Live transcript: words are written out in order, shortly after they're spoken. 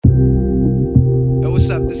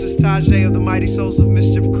up? This is Tajay of the Mighty Souls of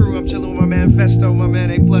Mischief crew. I'm chilling with my man Festo, my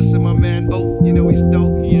man A+, and my man Oak. You know he's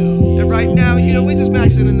dope. And right now, you know, we're just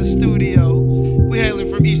maxing in the studio. We're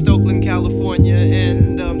hailing from East Oakland, California,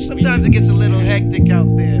 and sometimes it gets a little hectic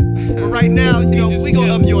out there. But right now, you know, we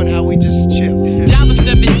gonna up you on how we just chill. Dial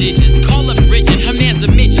 7 digits, call up Bridget, her man's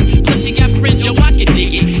a midget. Plus she got fringe, yo, I can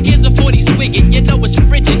dig it. Here's a 40 swigget, you know it's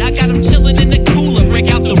frigid. I got him chilling in the cooler, break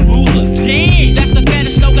out the ruler. Damn, that's the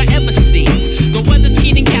fattest dog I ever seen. The weather's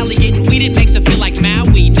keen in Cali, getting weed, it makes it feel like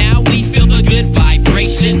Maui. Now we feel the good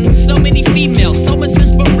vibrations. So many females, so much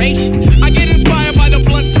inspiration. I get inspired by the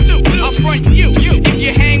blunts too. I'll front you. If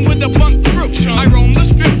you hang with the bunk crew, I roam the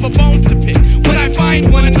strip for bones to pick. When I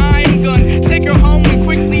find one, I'm gonna take her home and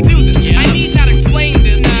quickly do this. I need not explain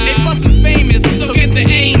this. A plus is famous, so get the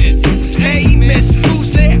anus. Hey, miss,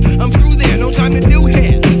 who's there? I'm through there, no time to do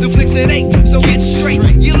hair. The flicks at 8, so get straight.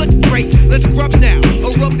 You look great, let's grub now.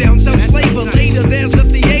 Or rub down some flavor. Later, there's the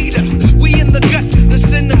theater. We in the gut, the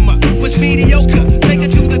cinema was mediocre. Take her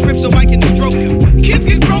to the crib so I can stroke her. Kids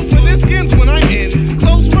get broke for their skins when I'm in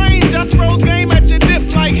close range. I throws game at your dip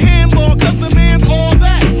like handball, cause the man's all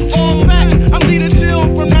that, all that. I'm leader chill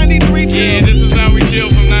from 93 till. Yeah, this is how we chill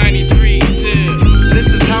from 93 till. This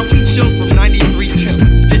is how we chill from 93 till.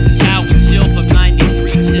 This is how we chill from 93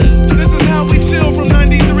 till. This is how we chill from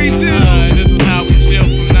 93 till. This is how we chill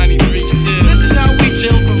from 93 till. This is how we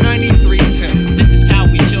chill from 93 till. This is how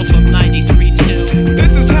we chill from 93 till.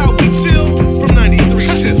 This is how we chill from 93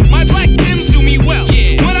 till. My black Tims do me well.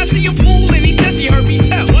 Yeah. When I see a fool and he says he heard me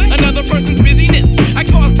tell another person's busyness, I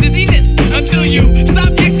cause dizziness until you stop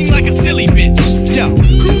acting like a silly bitch. Yo,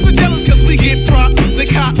 crews are jealous cause we get props. The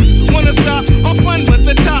cops wanna stop our fun, but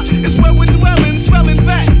the top is where we're dwelling, swelling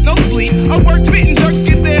fat, no sleep. Our work fitting jerks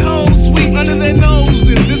get their hoes sweet under their noses.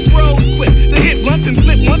 This bro's quick to hit blunts and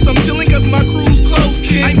flip once I'm chilling cause my crew's close,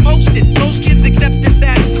 kid. I'm posted, most kids accept this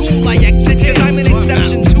at school. I exit cause I'm an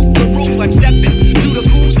exception to the rule. I'm stepping to the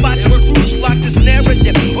cool spots where crews flock to snare a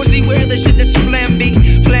dip or see where the shit that's plan B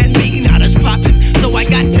not as poppin'. So I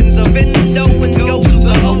got tins of endo and go to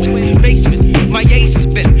the Owen basement. My ace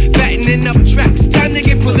spin, fattening up tracks. Time to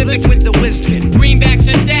get prolific with the whiz kid. Greenbacks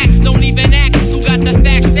and stacks, don't even ask. Who got the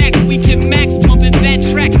facts stacks? We can max, pumping fat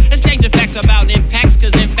tracks. Exchanging facts about impacts,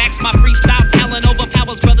 cause in facts my freestyle talent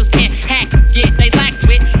overpowers brothers can't hack. Get they lack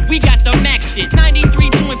wit, we got the max shit. 93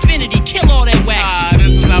 to infinity, kill all that wax.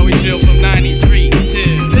 This is how we chill from 93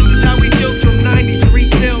 till. This is how we chill from 93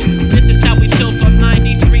 till. This is how we chill from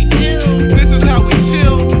 93 till. This is how we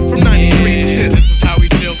chill from 93 till. This is how we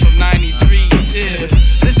chill from 93 till.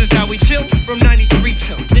 This is how we chill from 93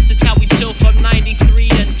 till. This is how we chill from 93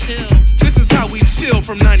 until. This is how we chill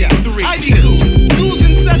from 93. I be cool. School's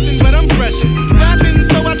in session, but I'm freshin'. Rapping,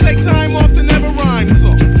 so I take time off to never rhyme.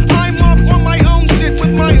 So I'm off on my own shit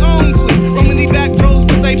with my own clique. Romany back rows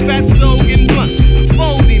with a fat slogan blunt.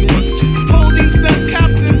 Folding runs. Holding stunts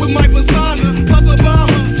captive with my persona. Plus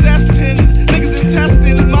Obama, Sestin. Niggas is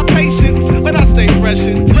testing my patience, but I stay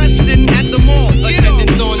freshin'. Resting at the mall.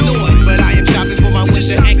 Attendance on North. But I am shopping for my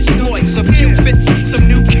winter exploits. A few fits, some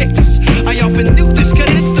new kicks. I often do this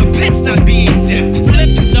cause it's the pits not being dipped.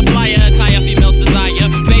 Flip the flyer, attire female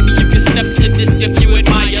desire. Baby, you can step to this if you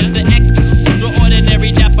admire the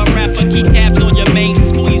extraordinary dapper rapper. Keep tabs on your main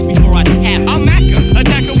squeeze before I tap. I'm Macca,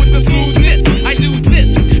 attacker with the smoothness. I do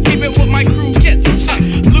this, keep it what my crew gets.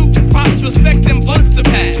 Loot, props, respect, and blunts to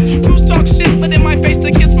pass. Crews talk shit, but in my face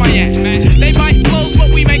they kiss my ass. They bite flows,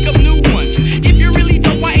 but we make up new ones. If you really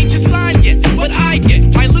don't, why ain't you signed yet? But I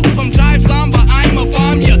get my loot from Jive Zomba, I'm a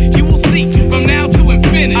bomb ya. You will see from now to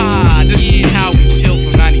infinity. This is how we chill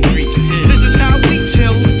from 93 till. This is how we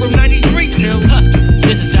chill from 93 till. This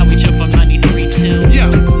is how we chill from 93 till.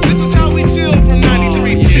 Yeah, this is how we chill from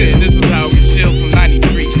 93 till. This is how we chill from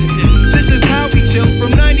 93 till. This is how we chill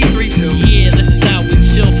from 93 till. Yeah, this is how we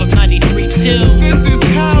chill from 93 till. This is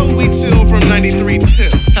how we chill from 93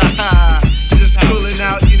 till. Haha, just cooling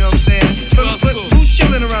out, you know what I'm saying? But who's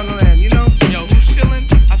chilling around the land, you know? Yo, who's chilling?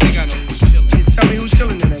 I think I know who's chilling. Tell me who's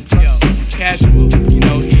chilling in that place. Yo, Casual, you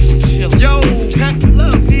know he's chilling. Yo, Makin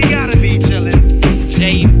Love, he gotta be chilling.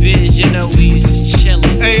 J-Biz, you know he's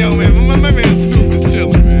chilling. Hey, yo, man, my man Snoop is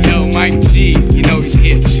chilling, man. Yo, Mike G, you know he's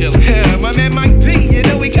here chilling. Yeah, my man Mike P, you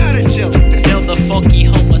know we gotta chill. Yo, the funky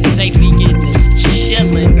homo sapien is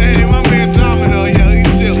chilling. Hey, my man Domino, yo,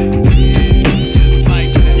 he's chilling. Just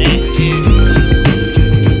like that.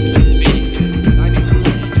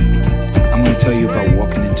 I'm gonna tell you about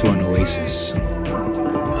walking into an oasis.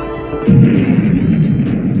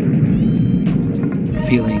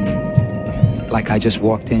 Feeling like I just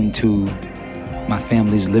walked into my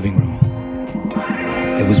family's living room.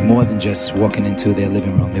 It was more than just walking into their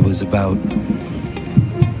living room. It was about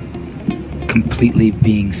completely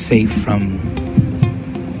being safe from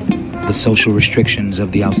the social restrictions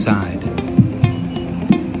of the outside.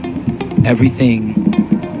 Everything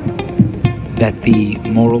that the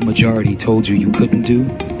moral majority told you couldn't do,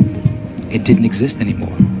 it didn't exist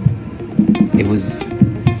anymore. It was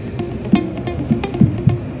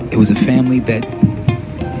a family that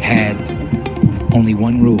had only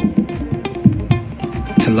one rule: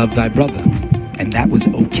 to love thy brother. And that was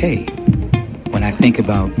okay. When I think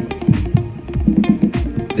about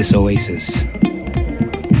this oasis,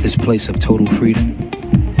 this place of total freedom,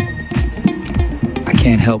 I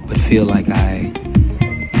can't help but feel like I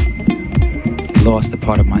lost a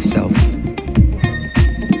part of myself,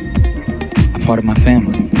 a part of my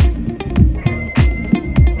family.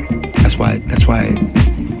 That's why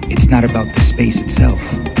it's not about the space itself.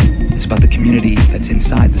 It's about the community that's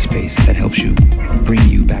inside the space that helps you, bring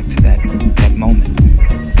you back to that moment.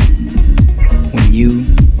 When you,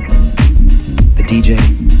 the DJ,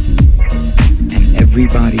 and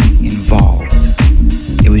everybody involved,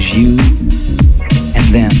 it was you and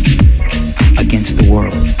them against the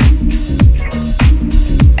world.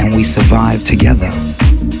 And we survived together.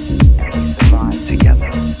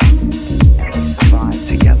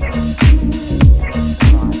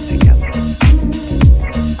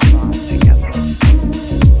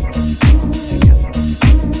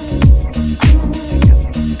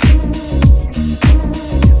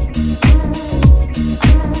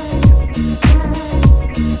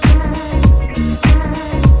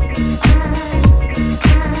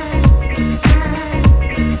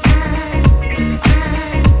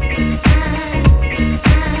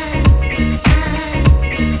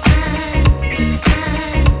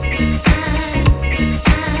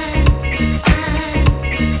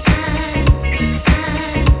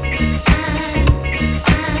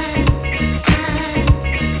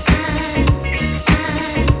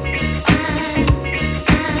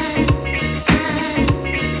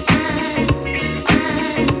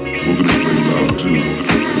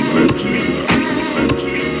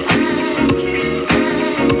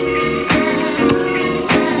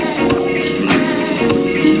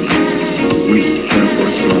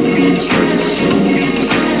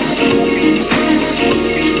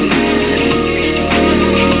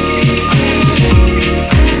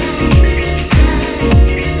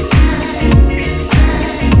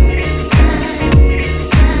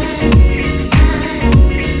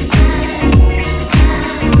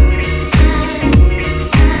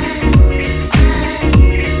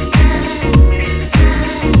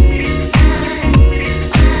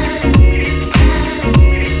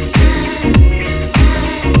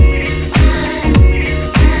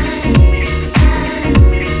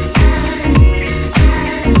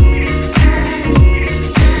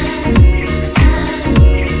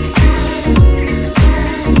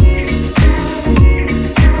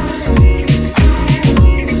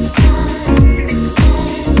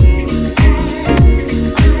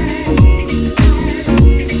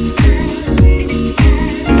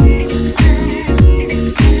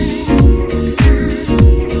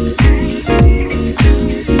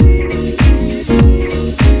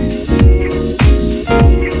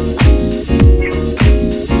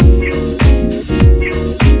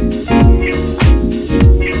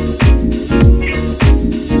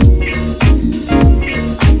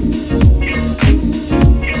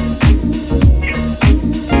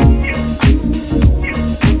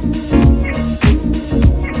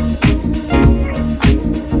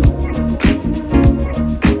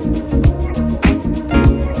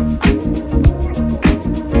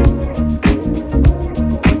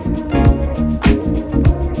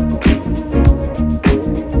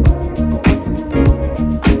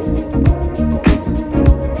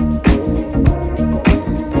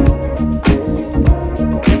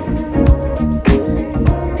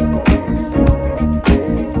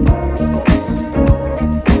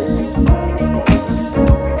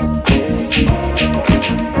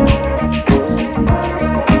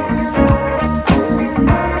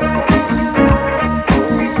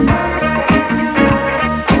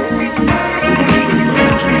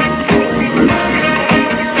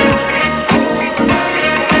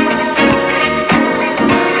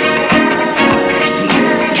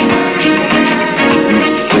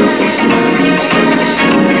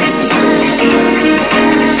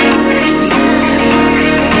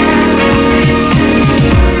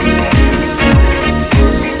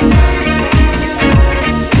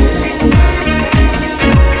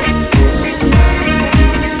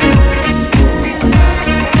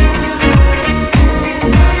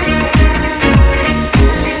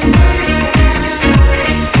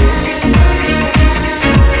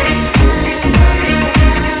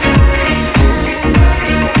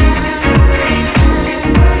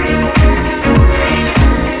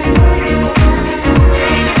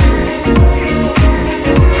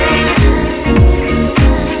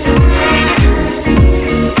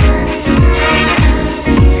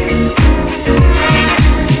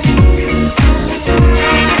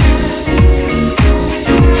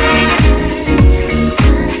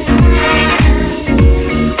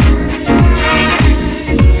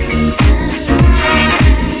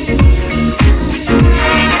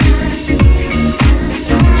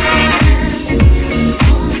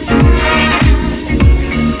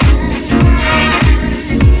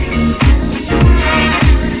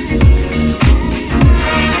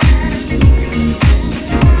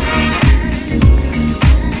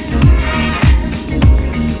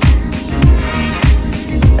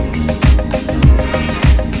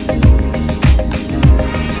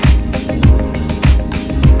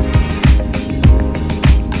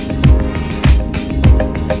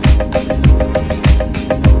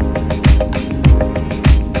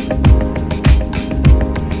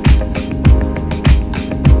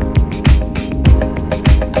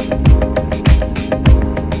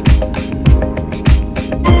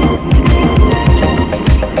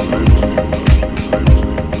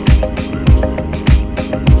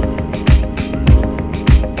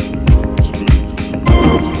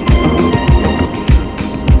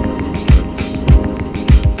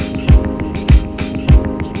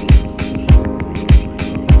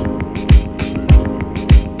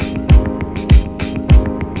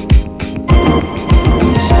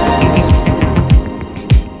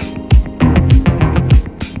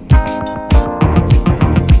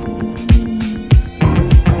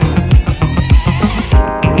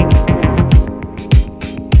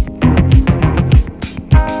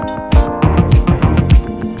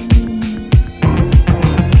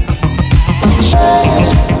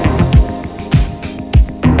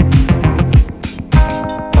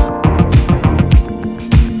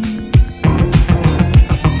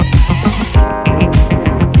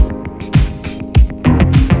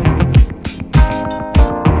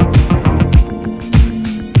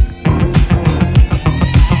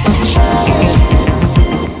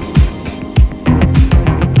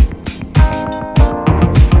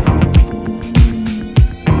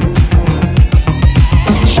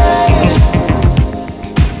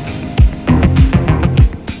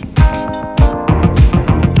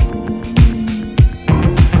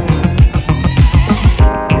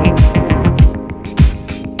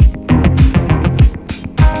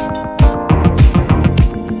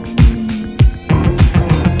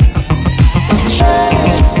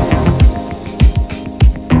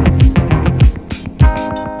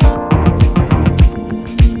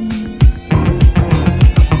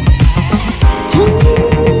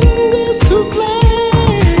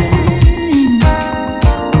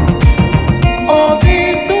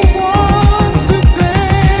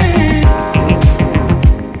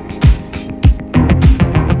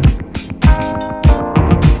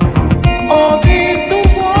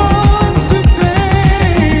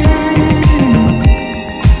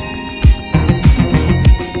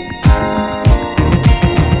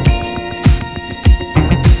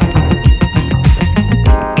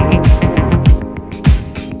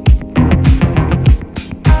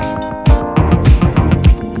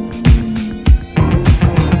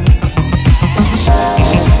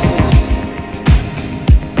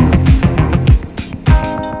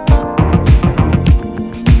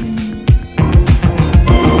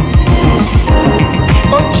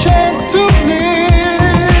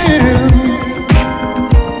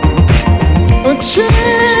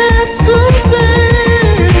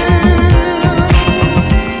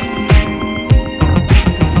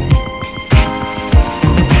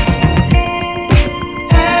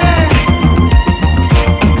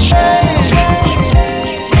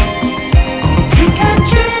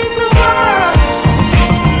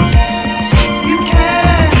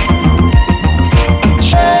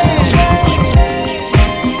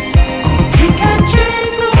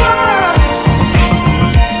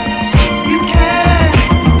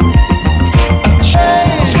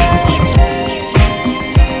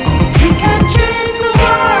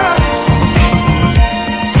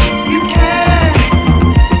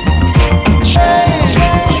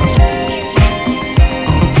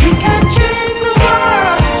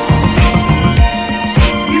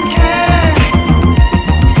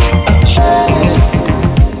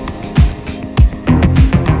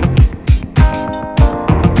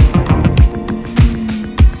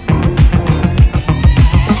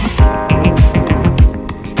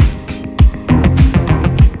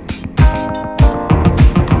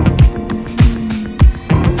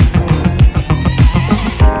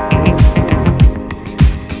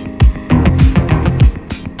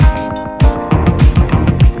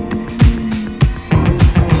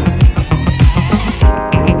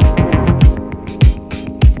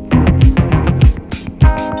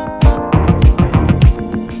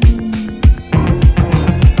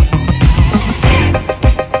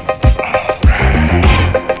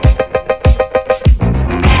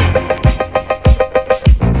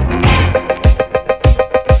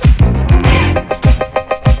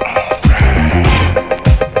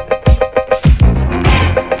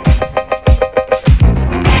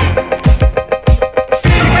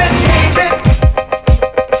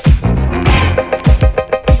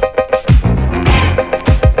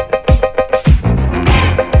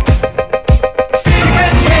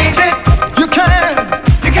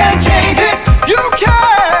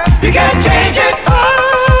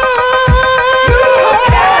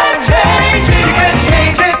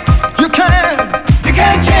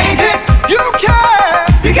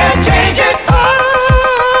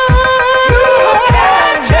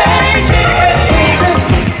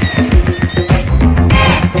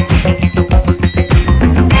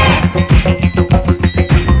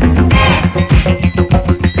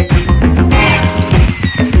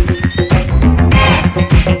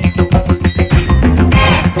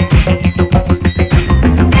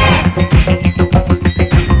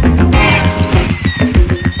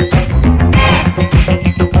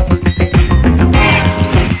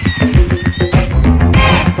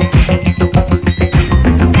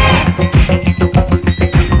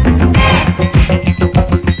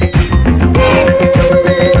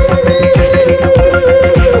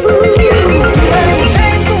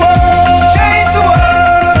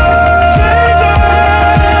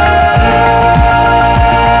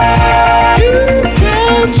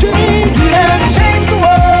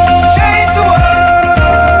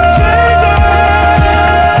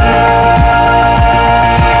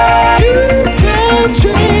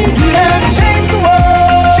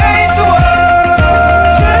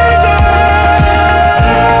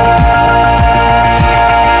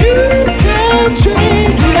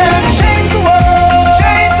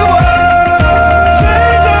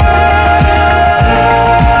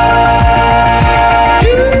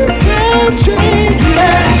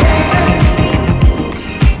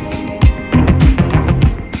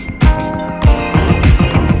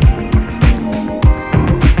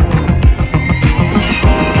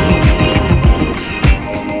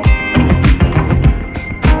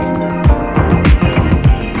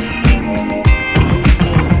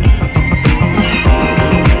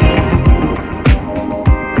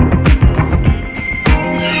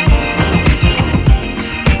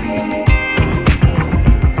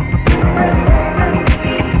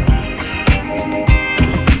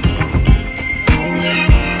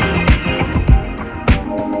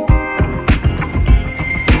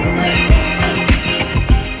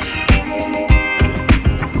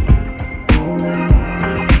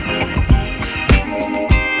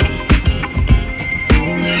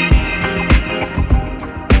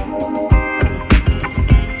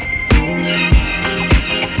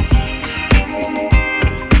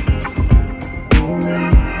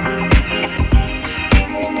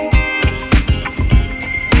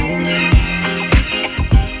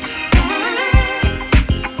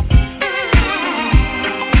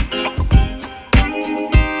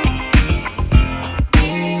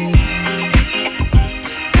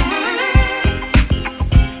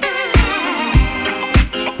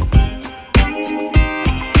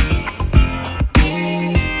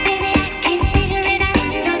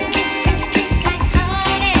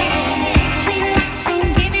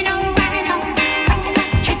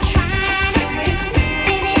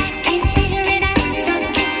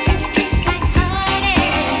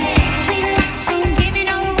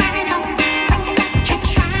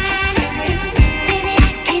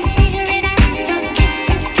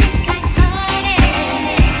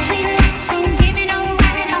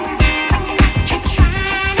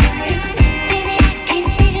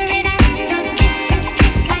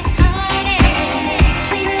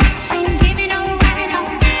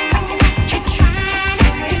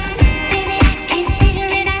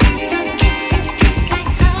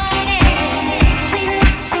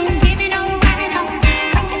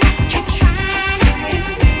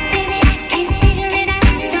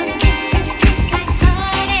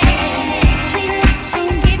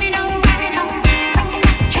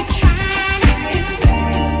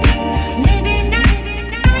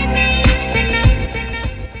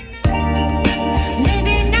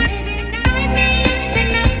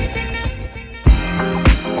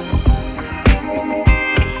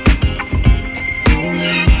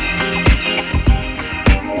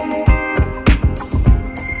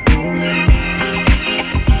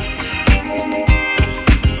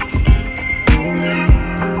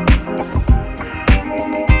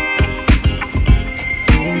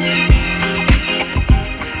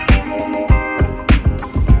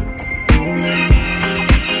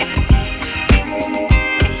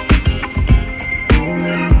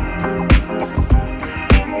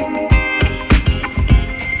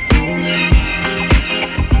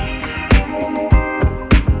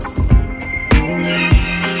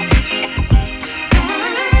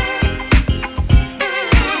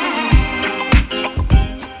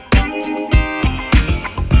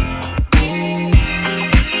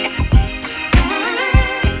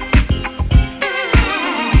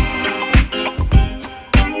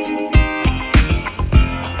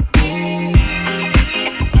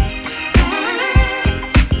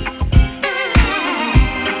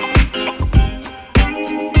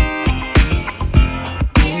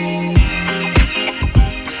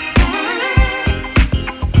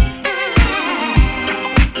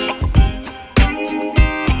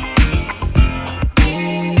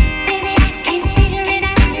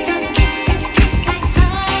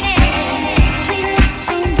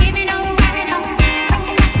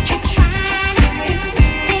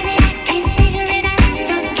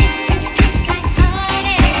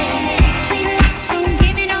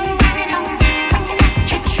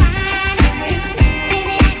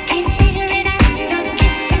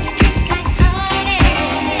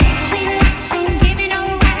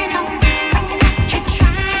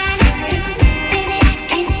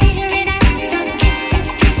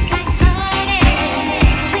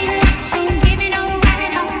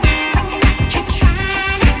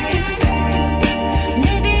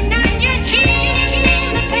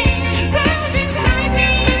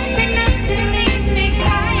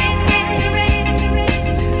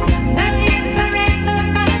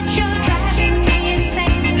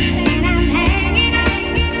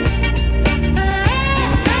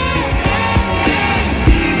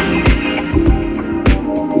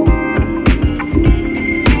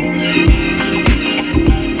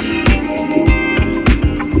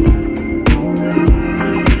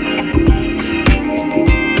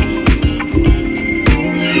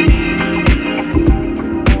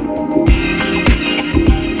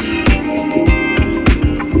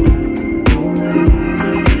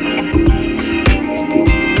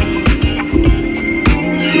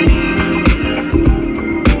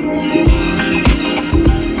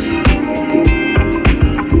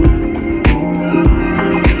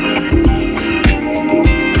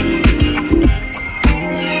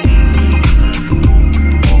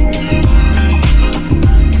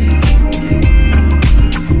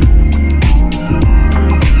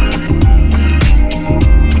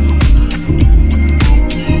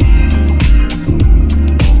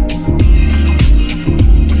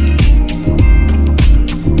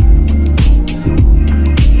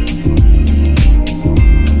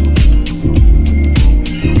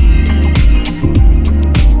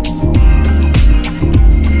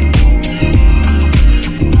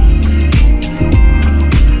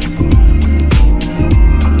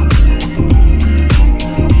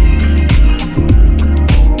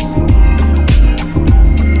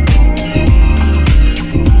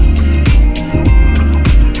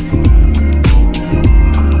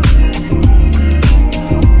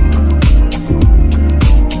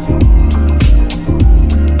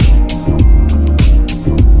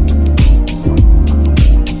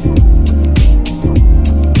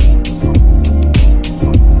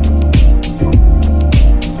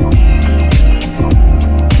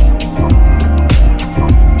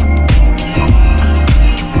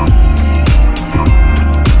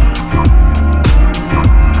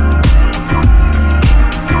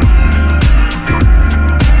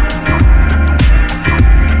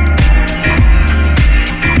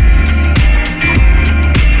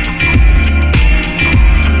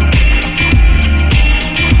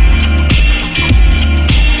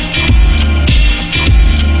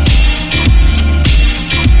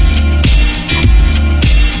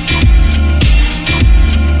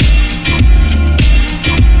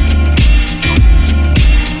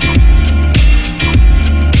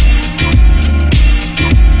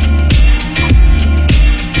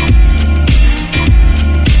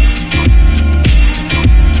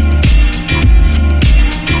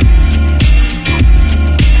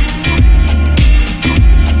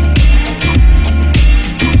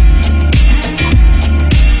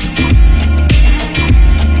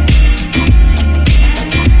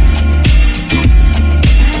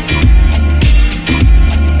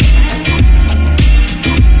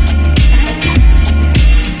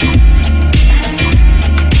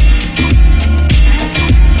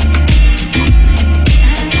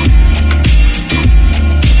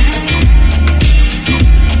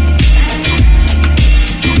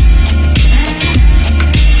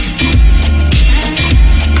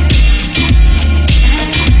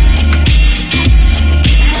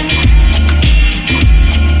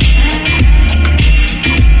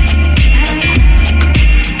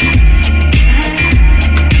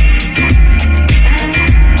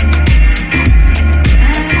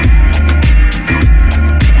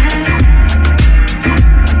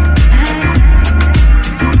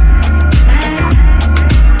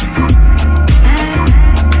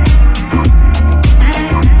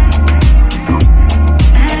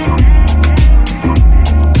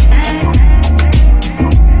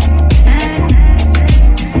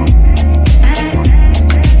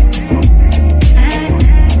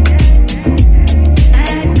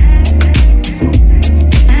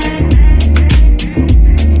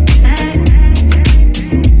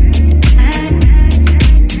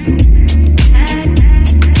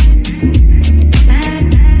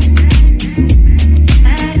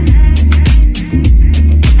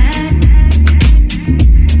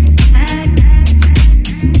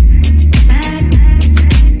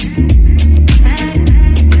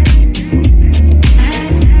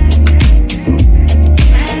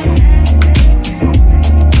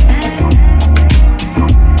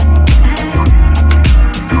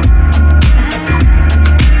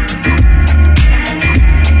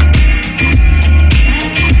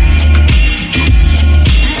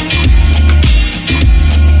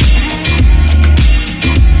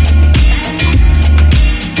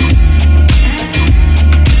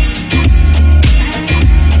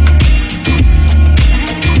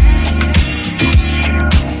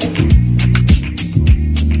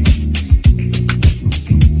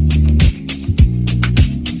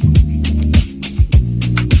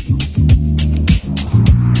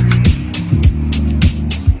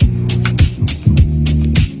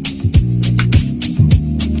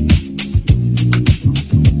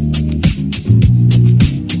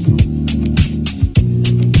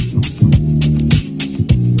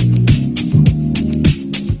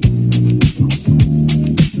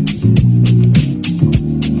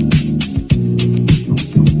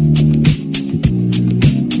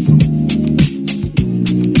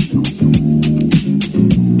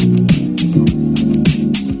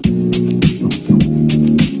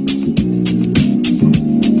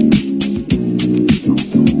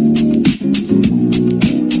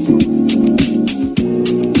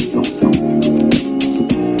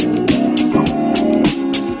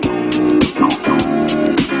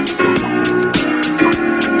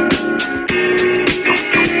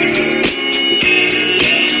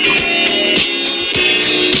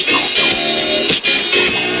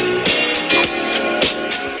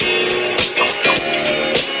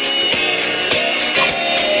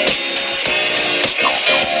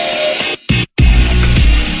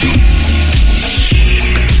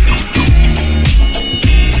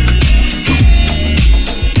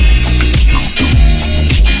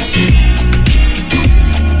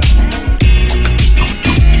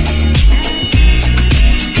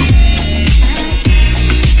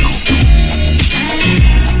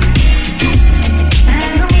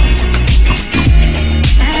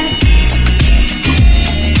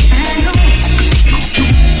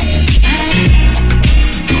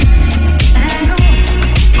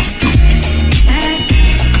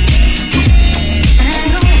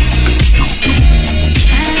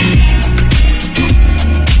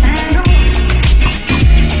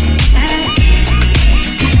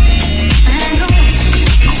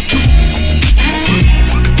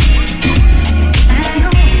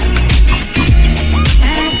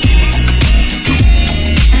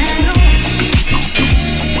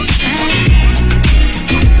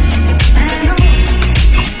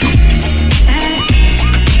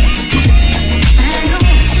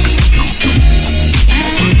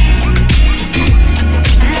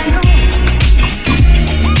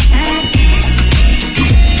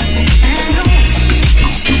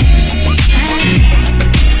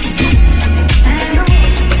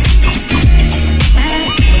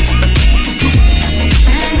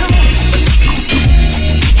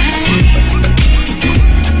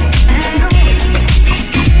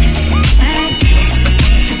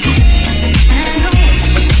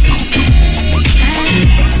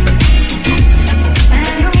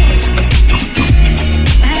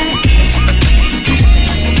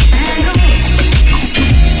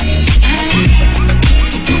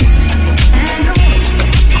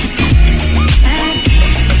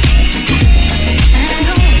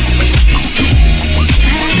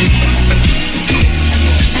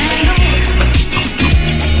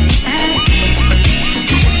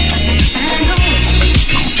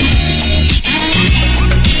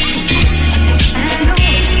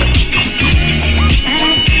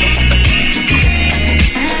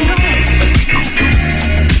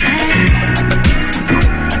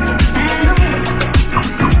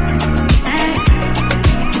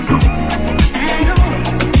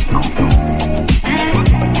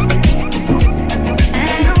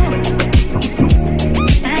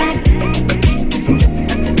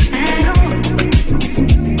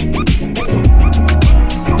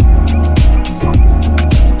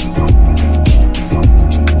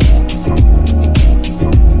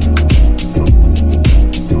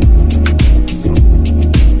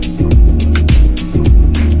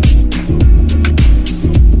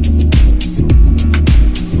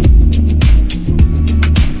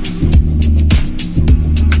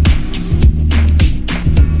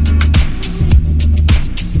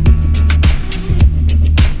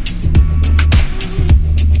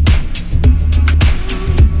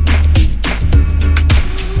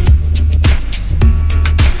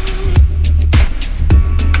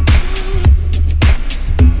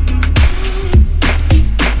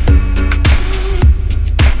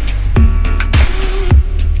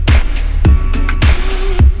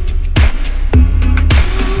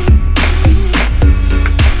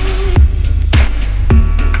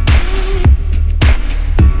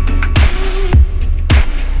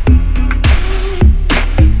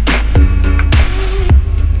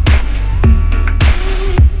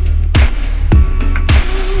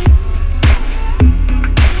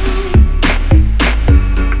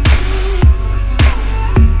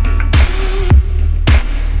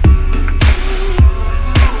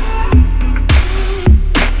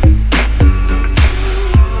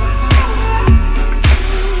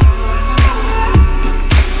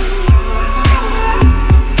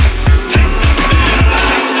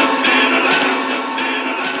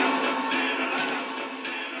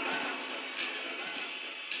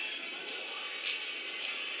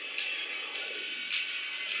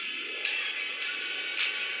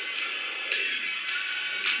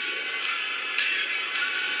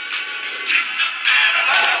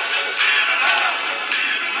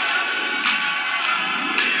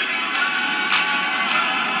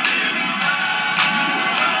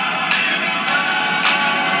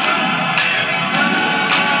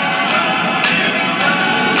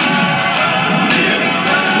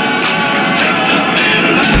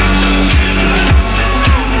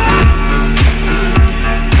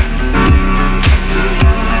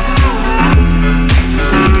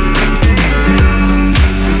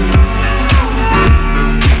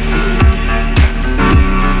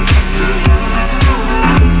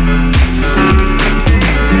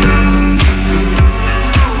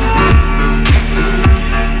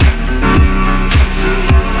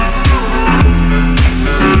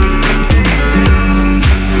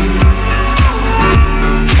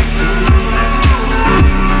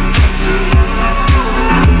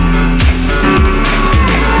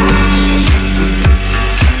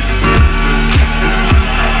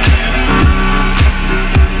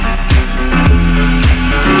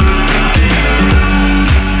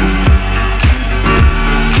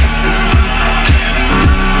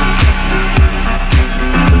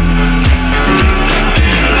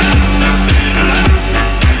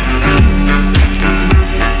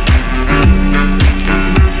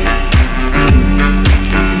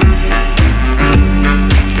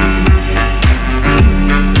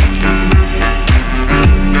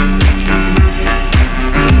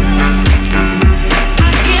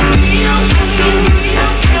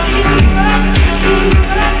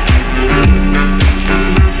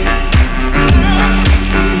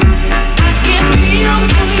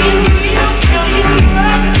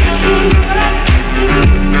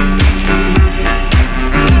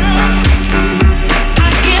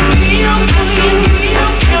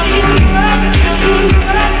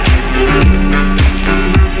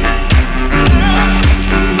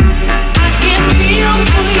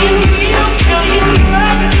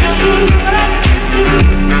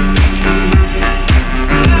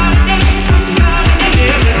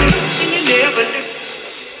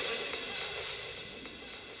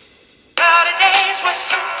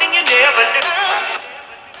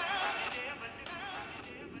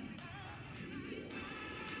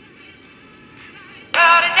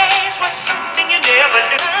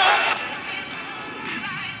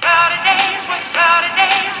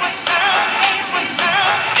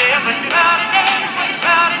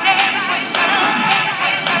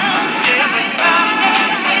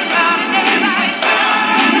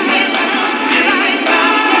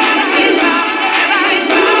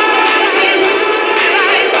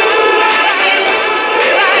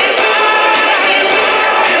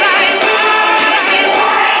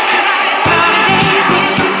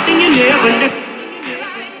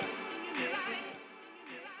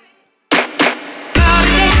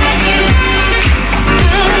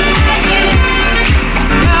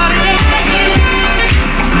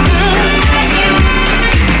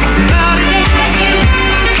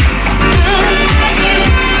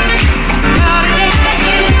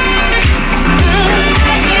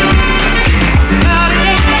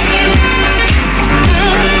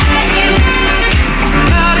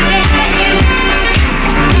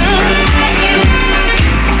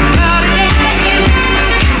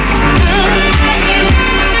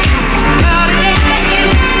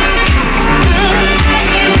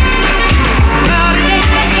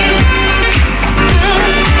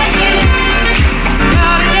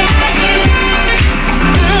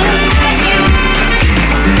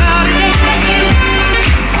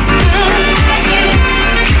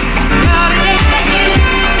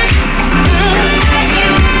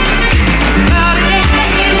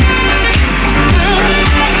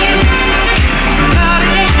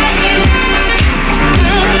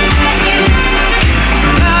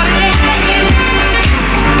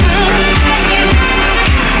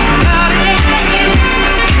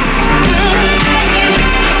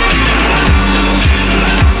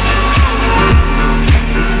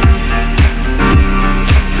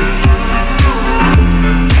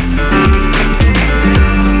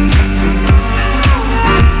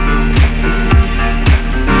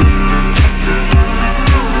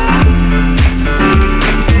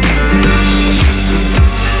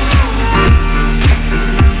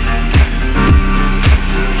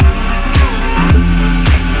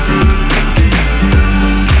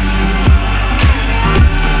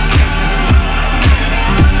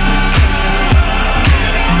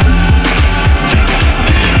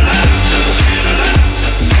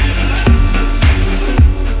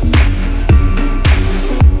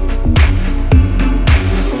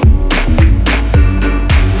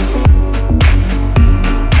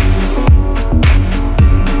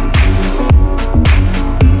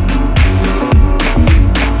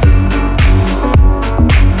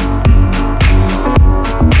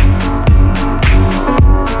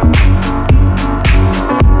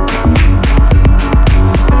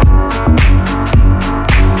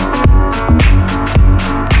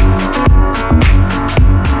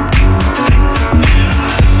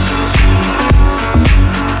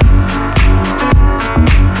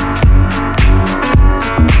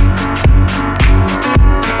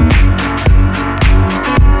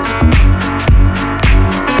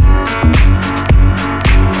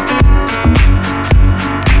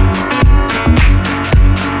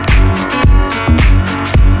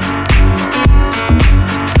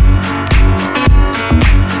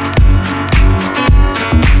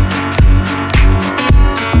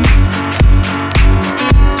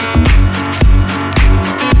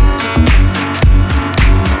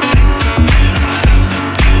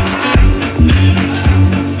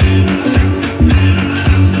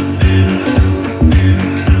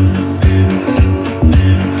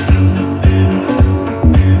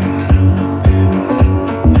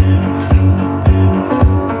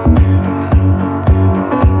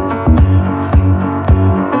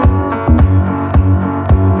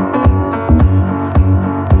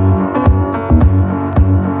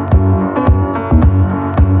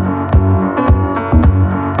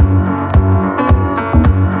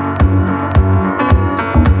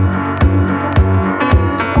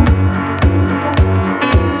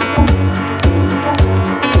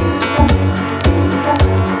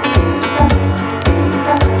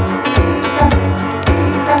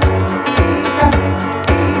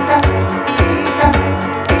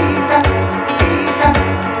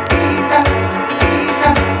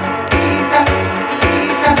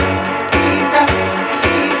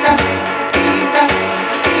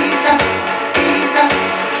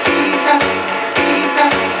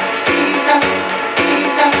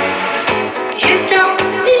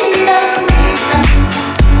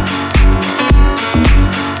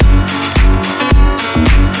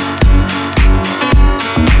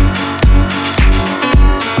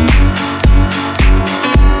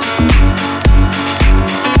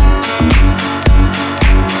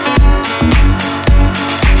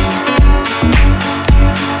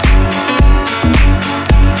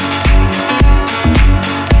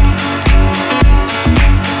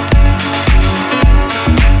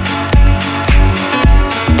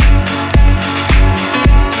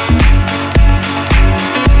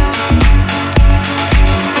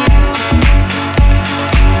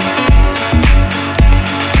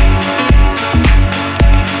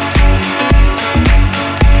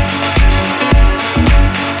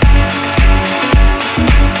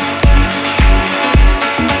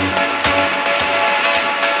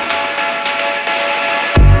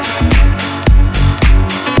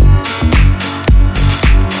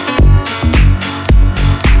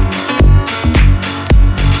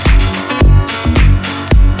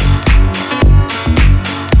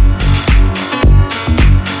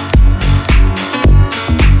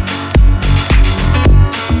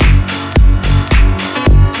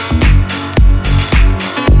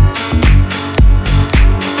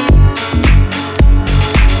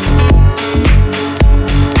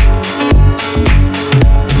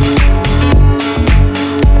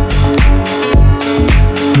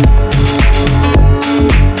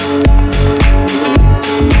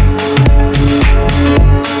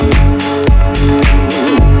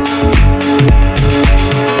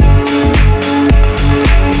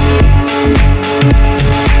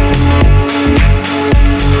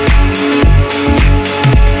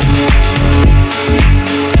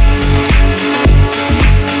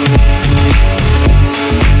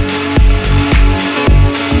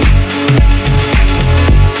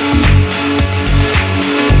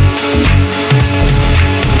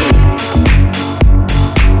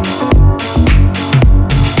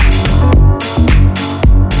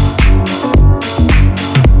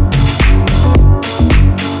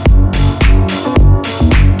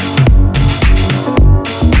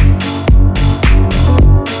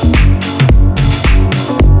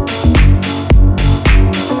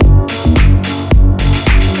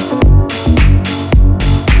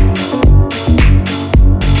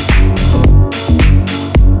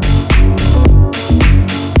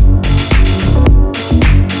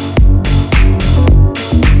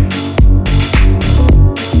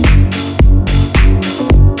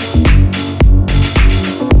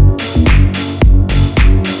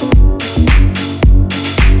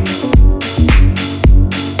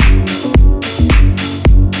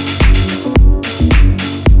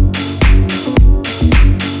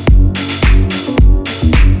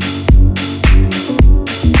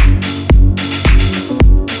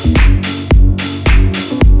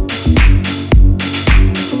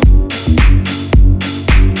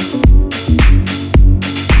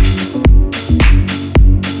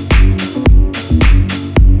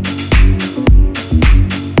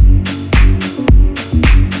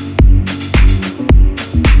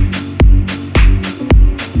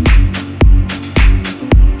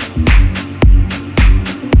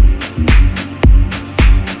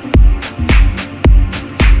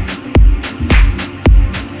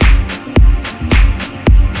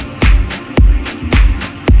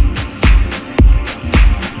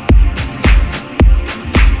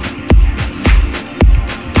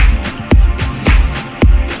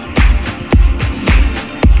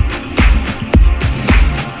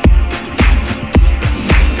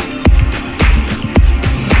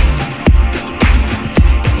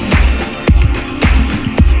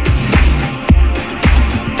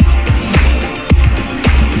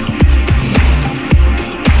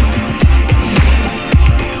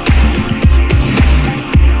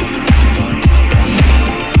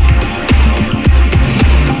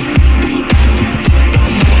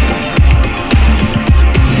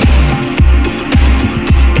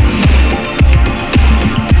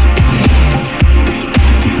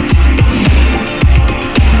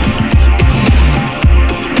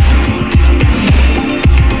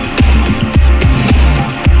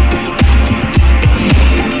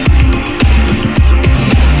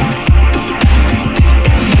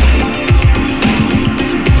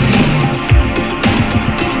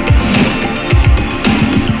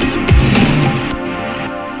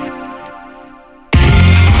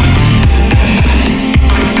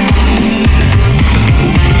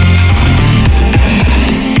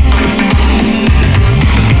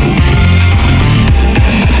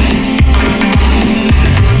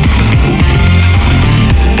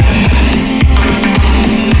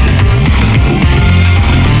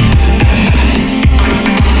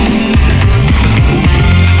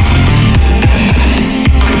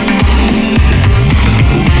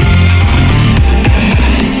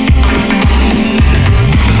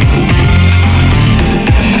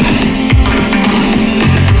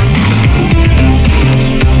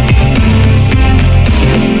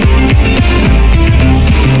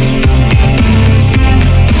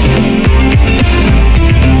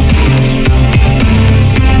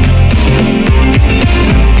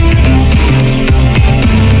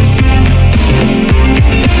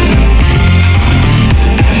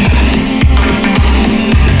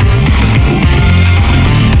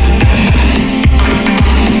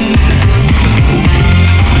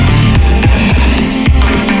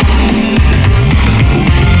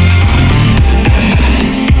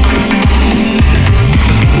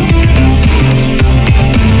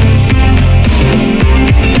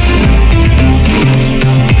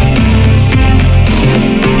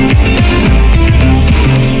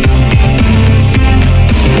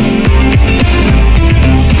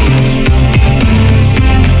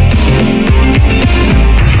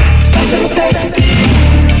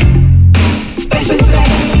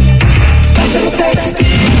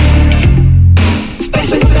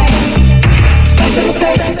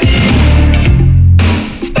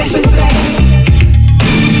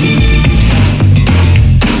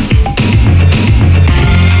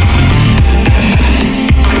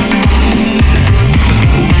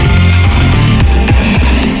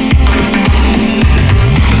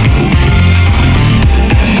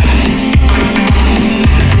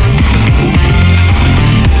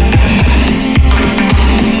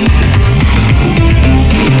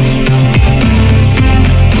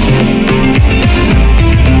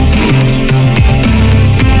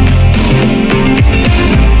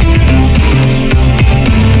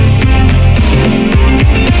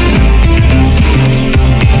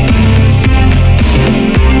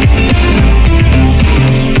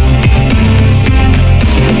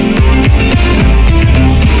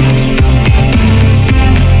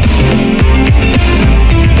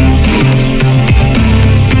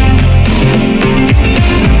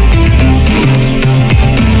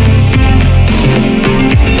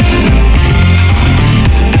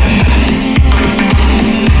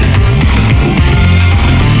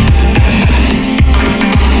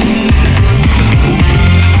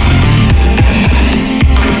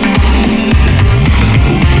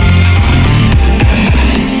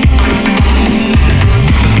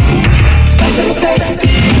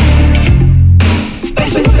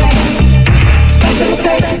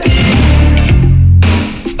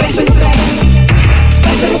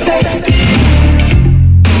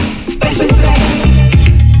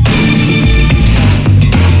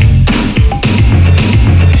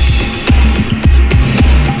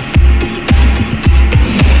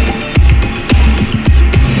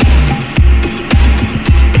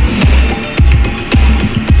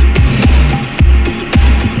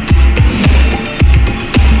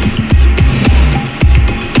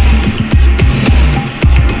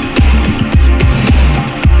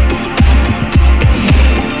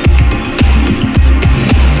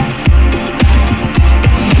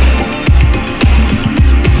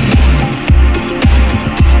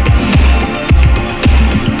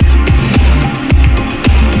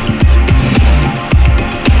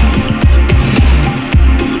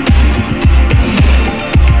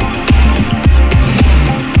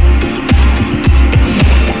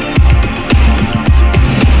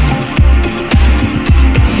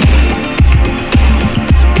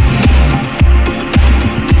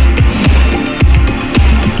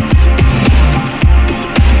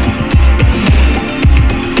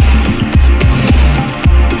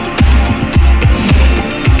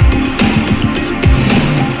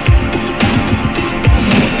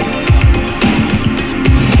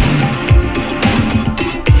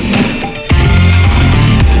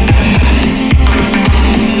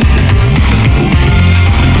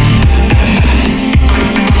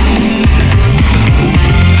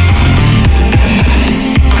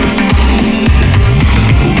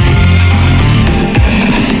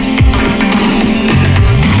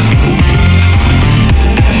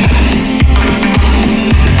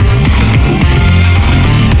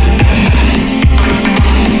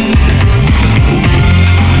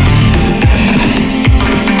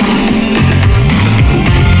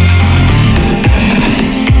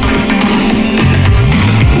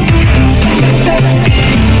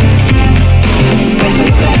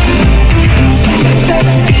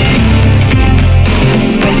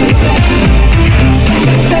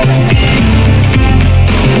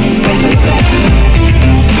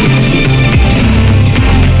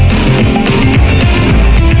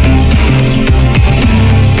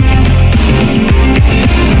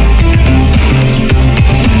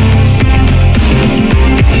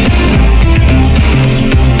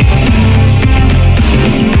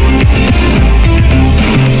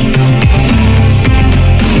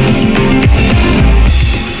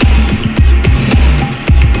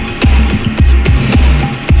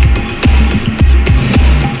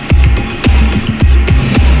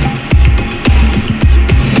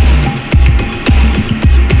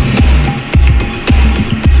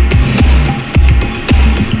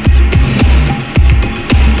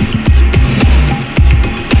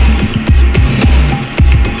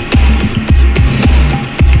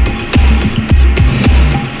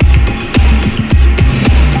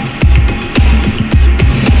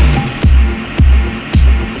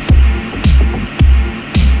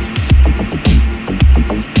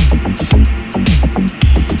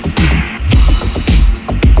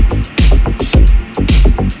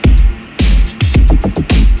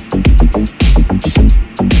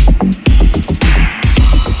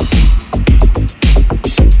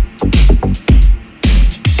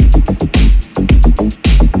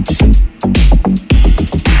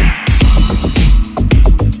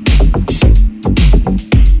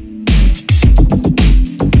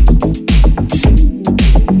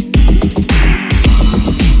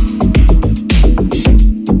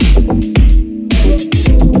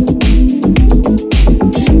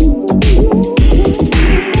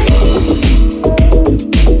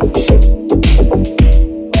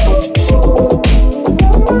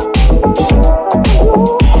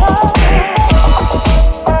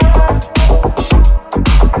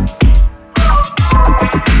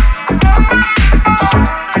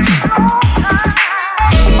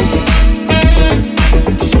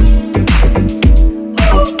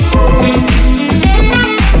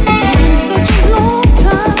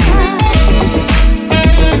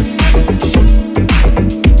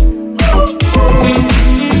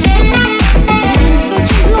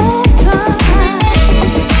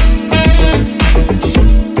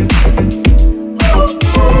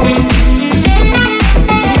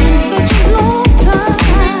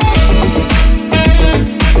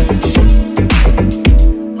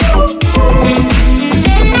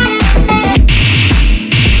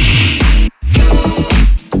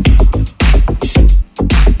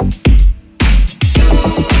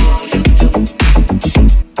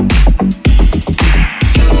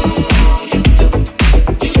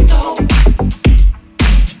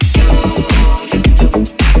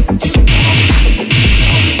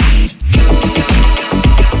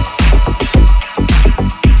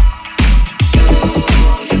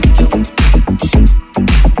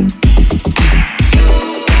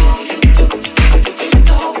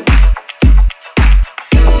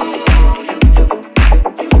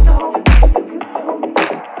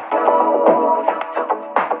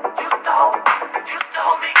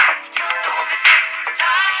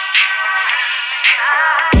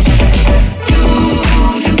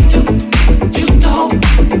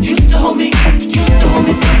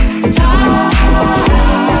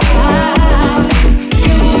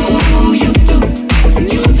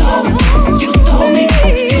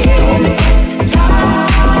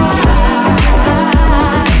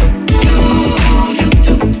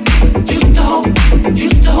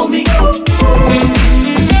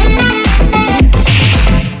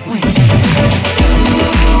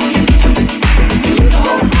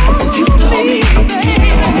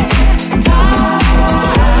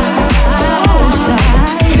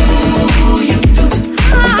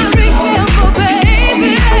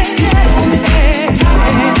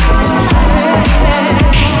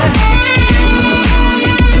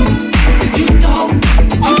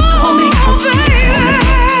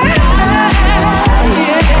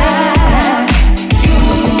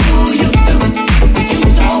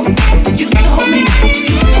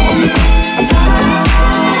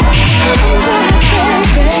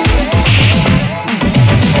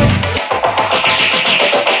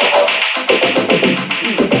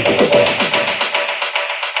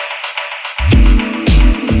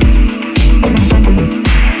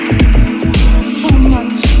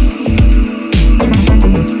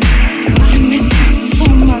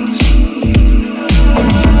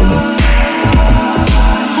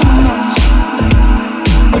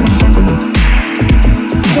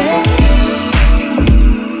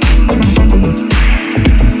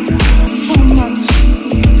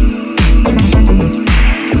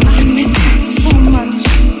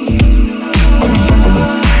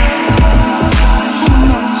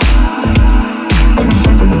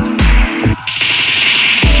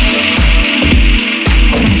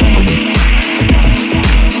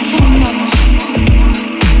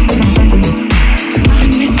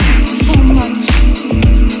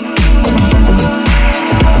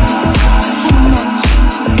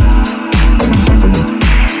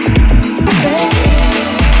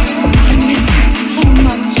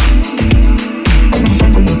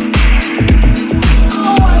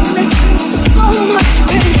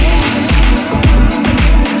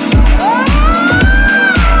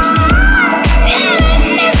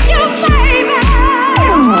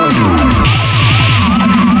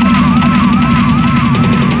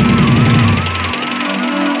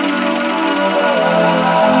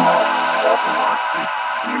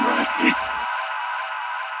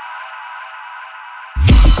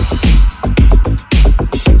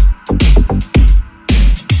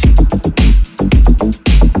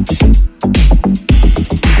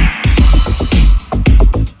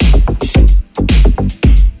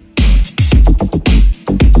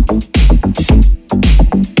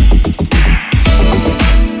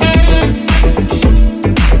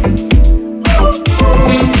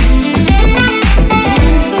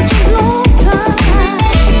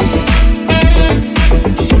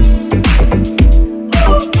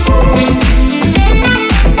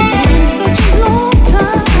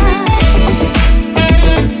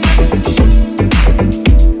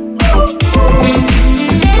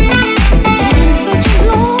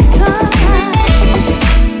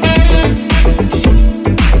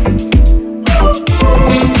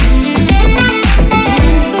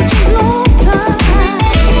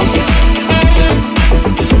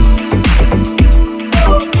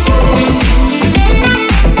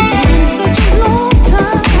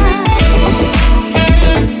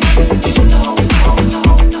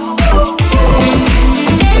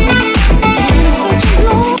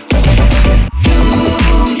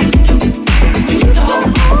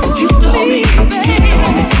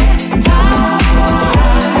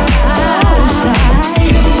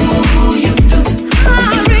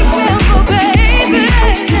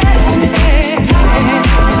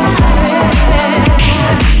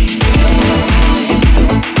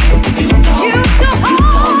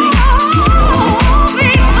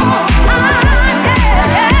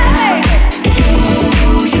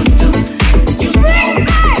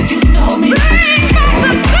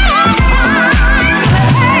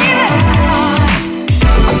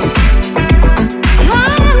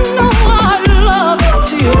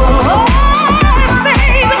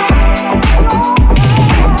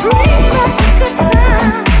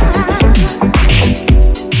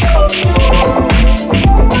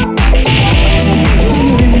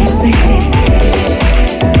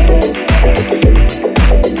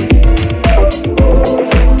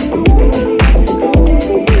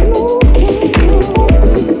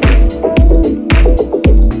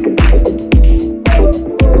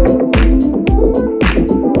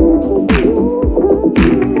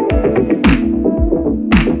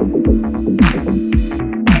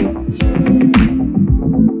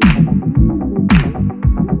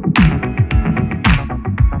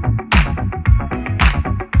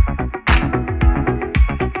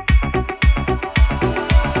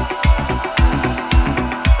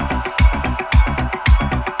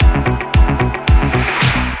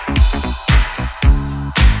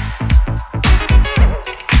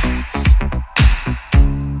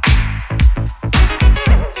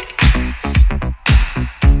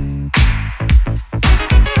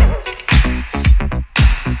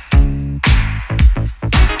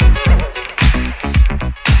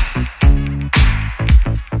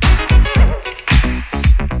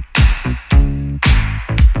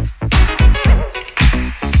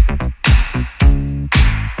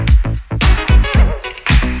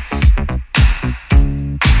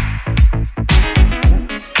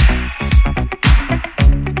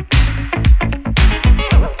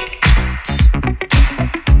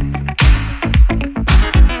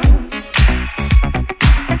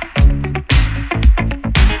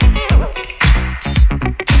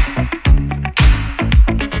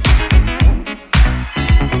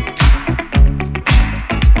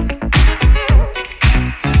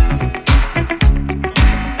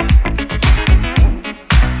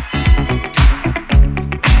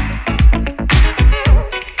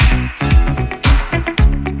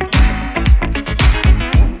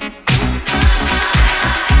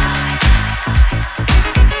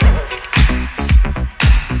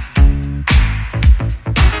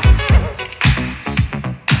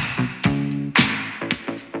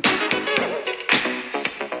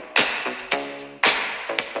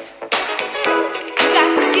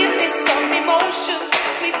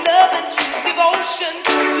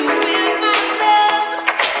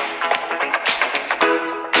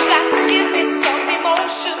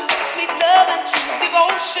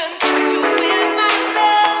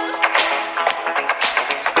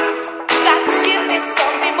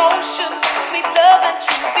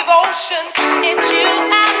 devotion. It's you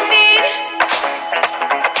I need.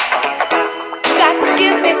 Got to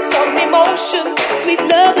give me some emotion, sweet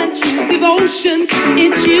love and true devotion.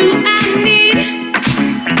 It's you I need.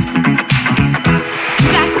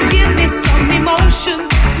 Got to give me some emotion,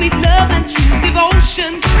 sweet love and true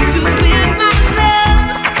devotion to win my love.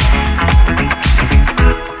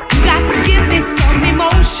 Got to give me some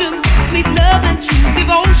emotion, sweet love and true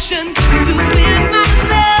devotion to win my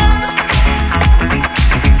love.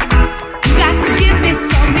 Got to give me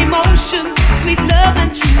some emotion, sweet love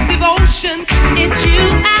and true devotion. It's you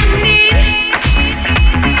I need.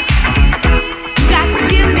 Got to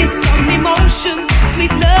give me some emotion,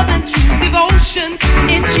 sweet love and true devotion.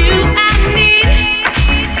 It's you I need.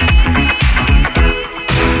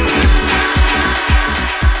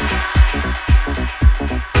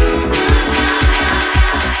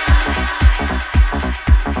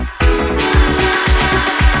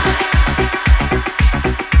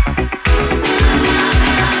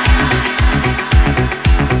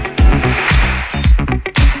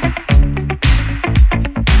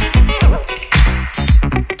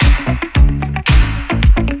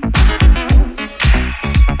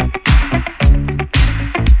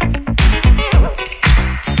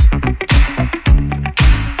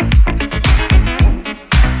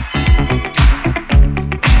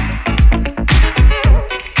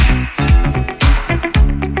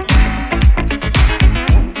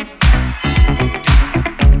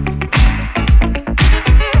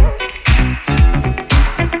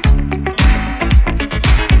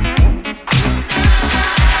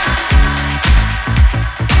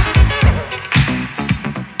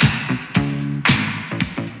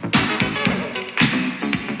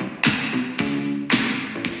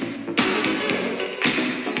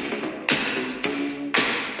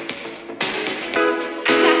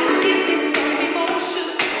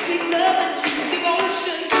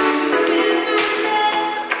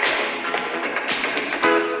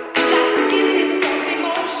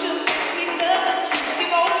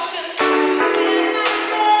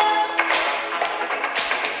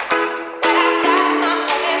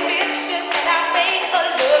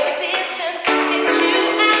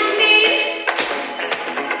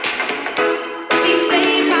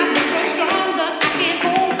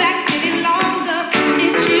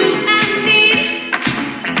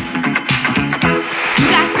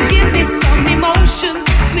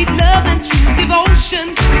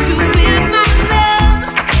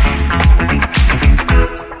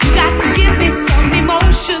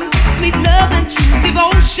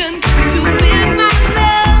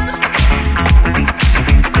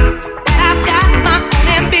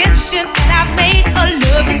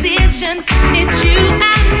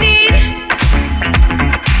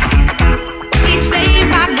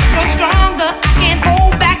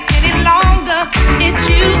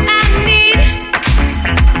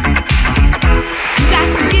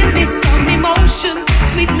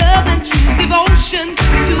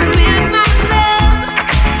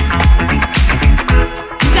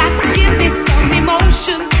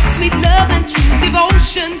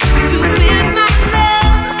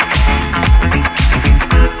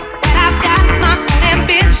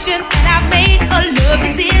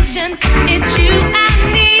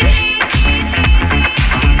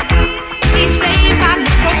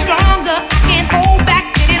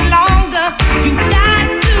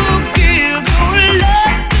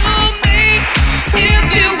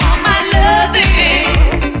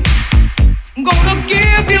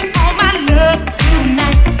 Give you all my love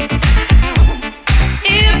tonight.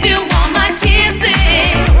 If you want my kiss.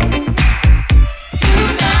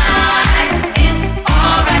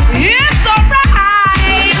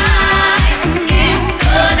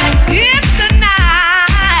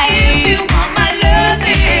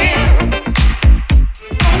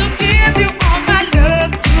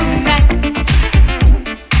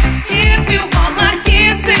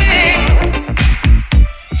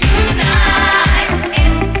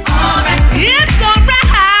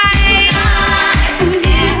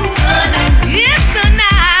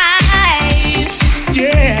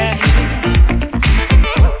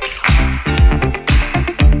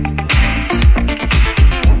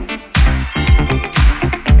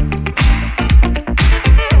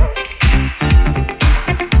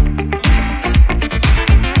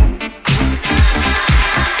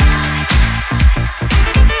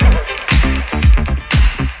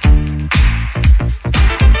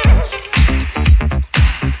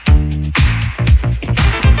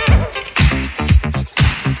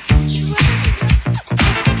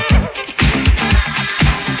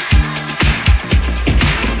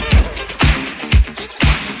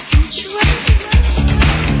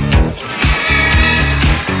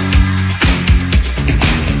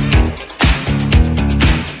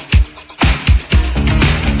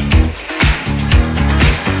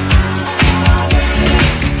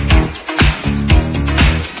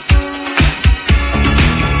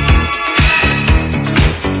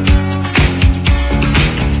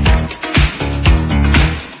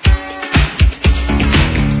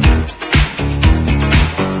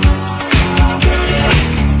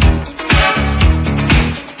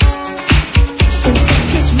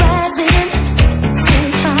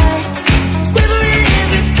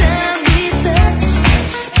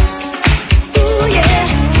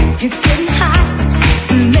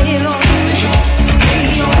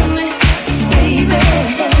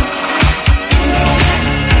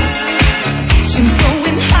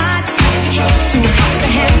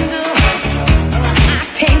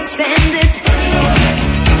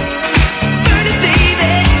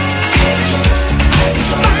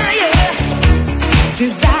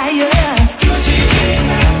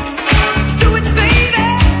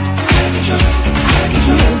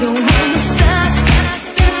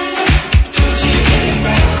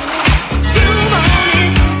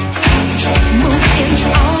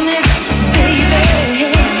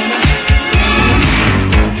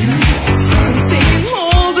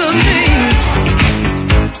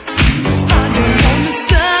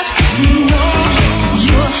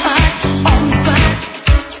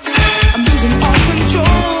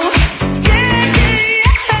 Control.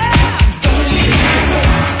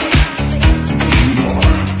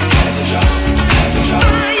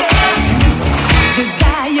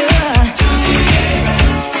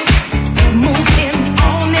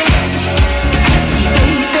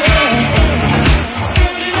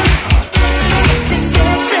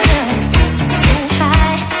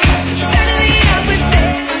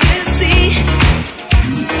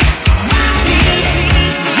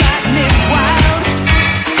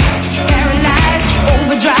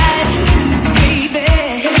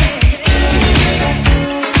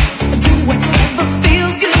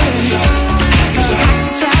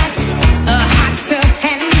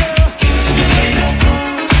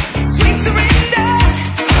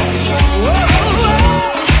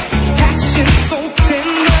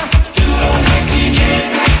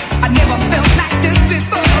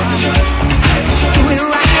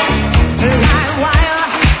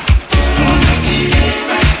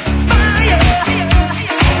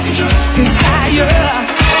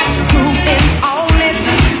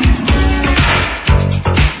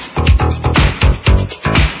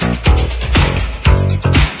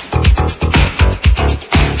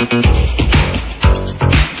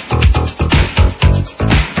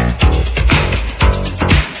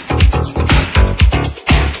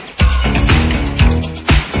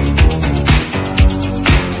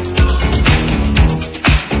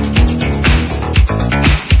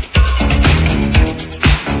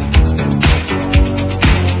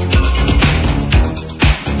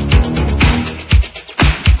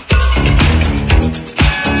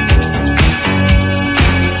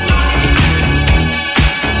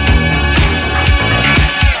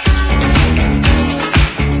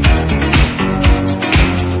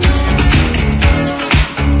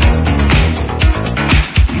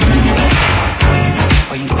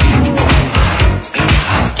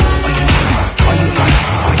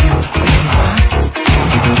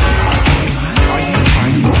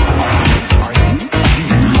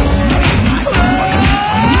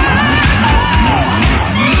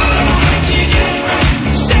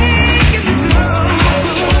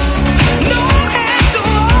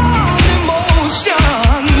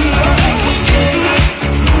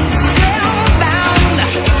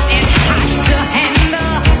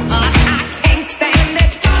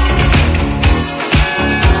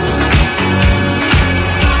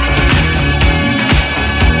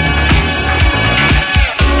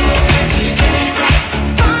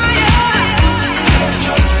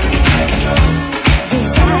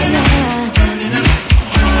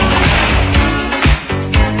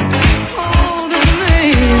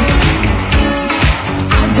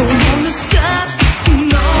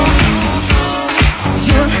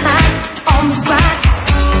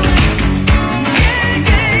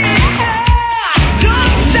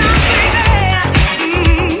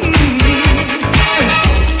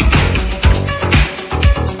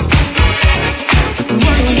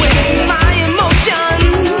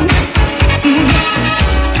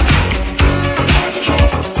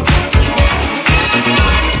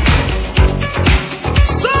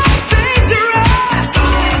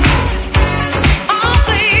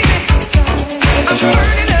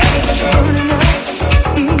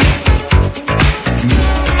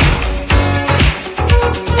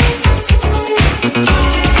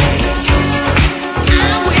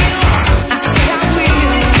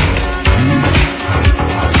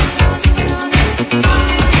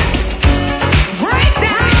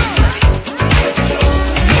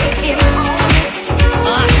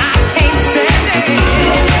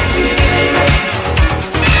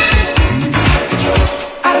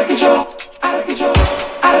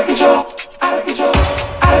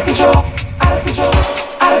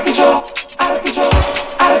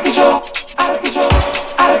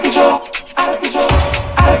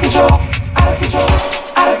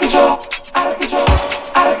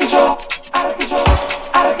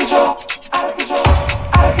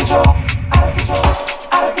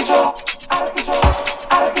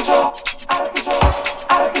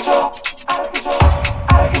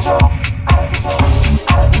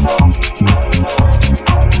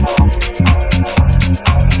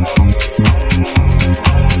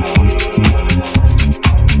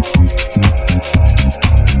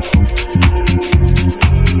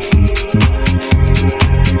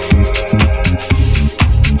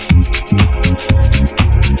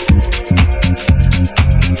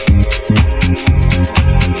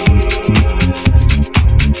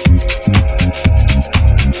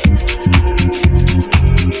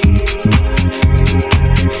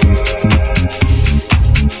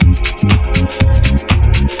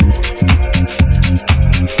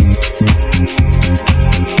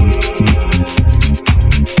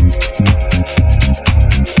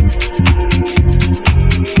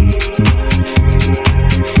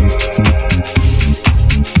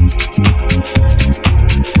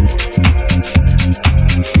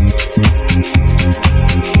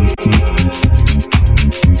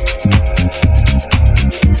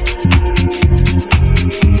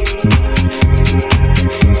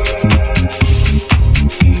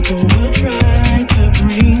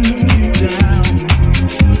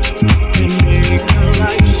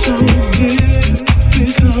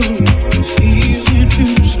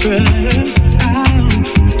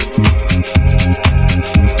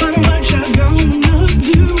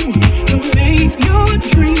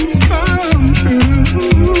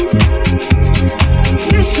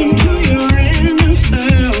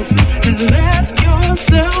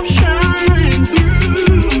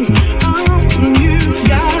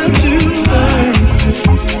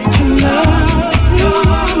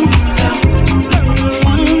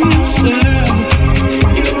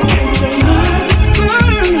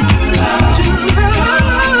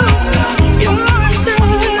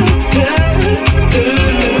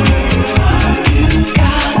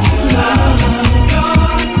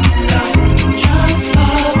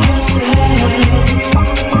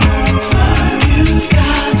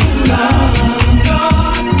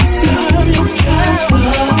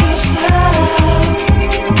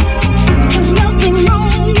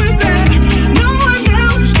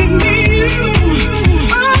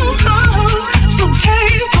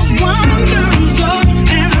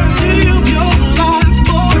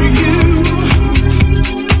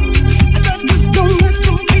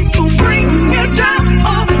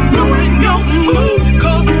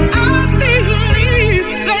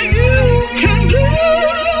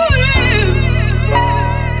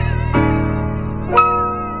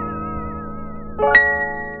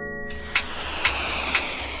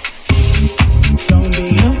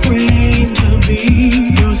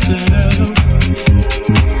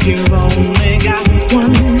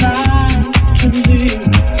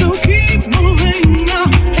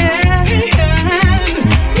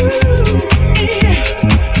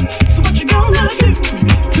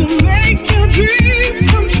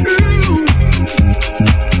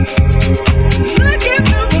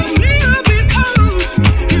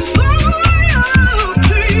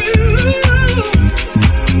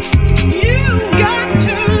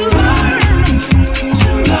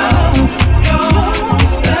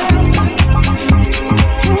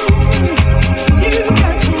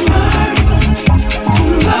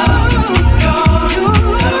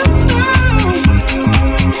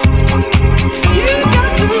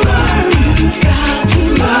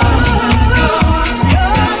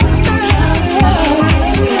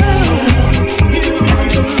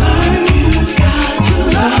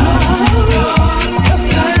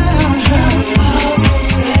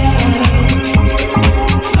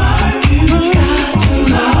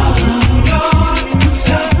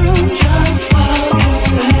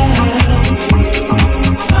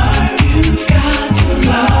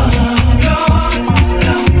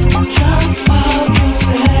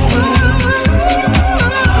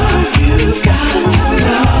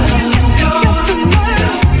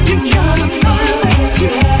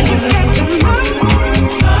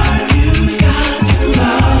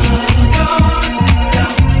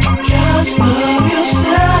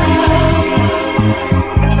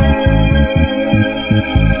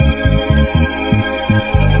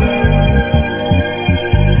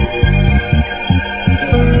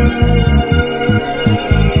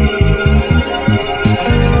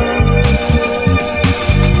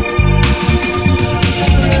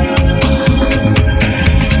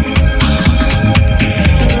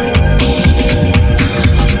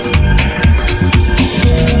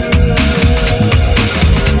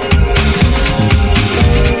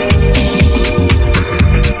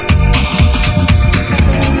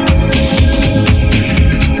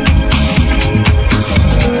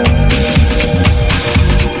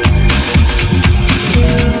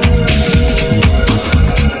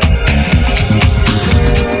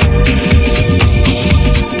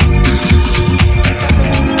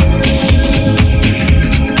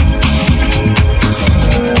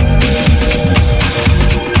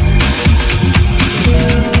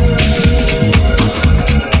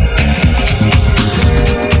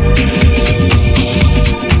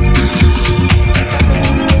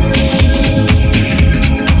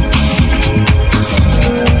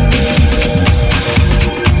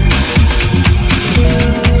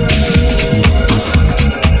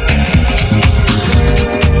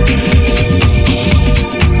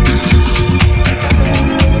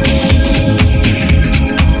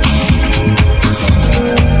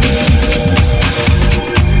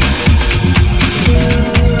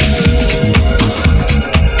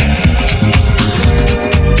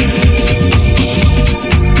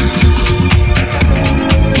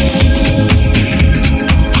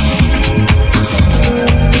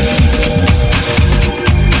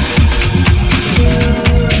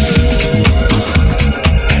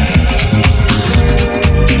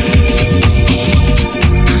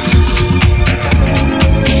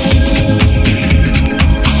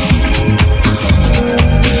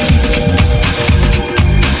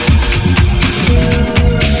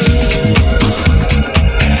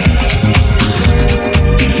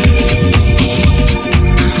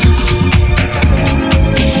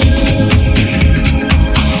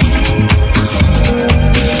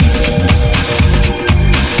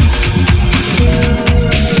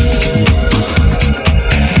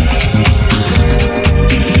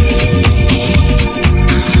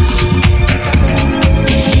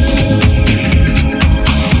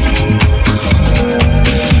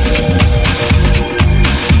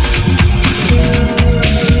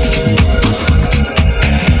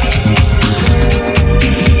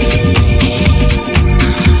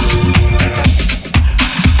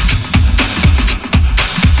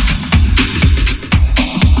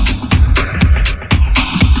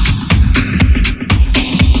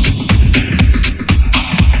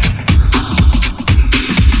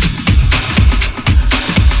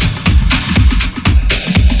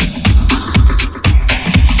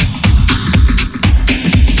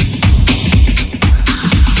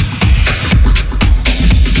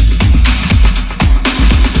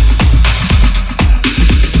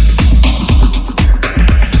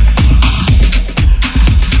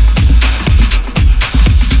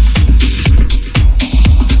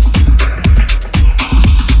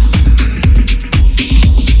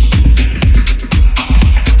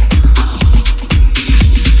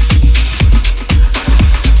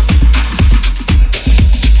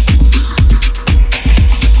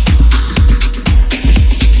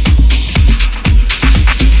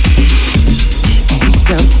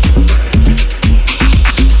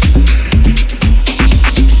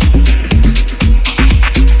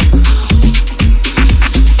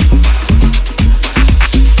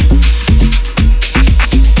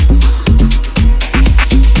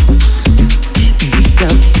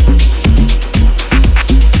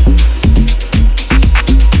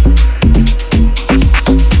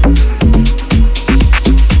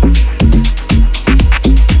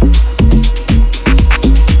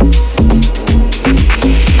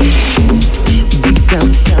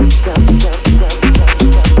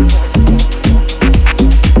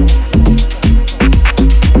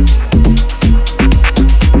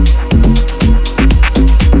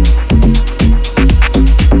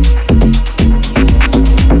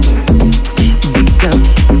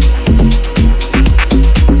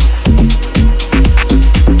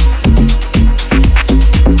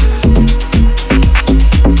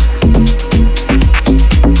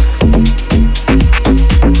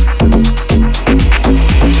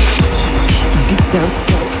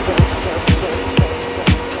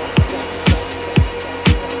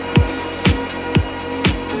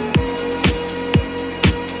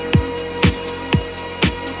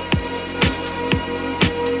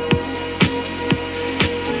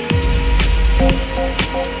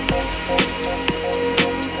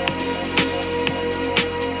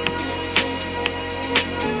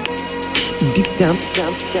 down,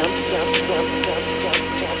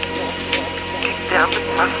 Down with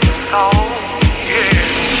my soul,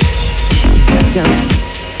 yeah. down.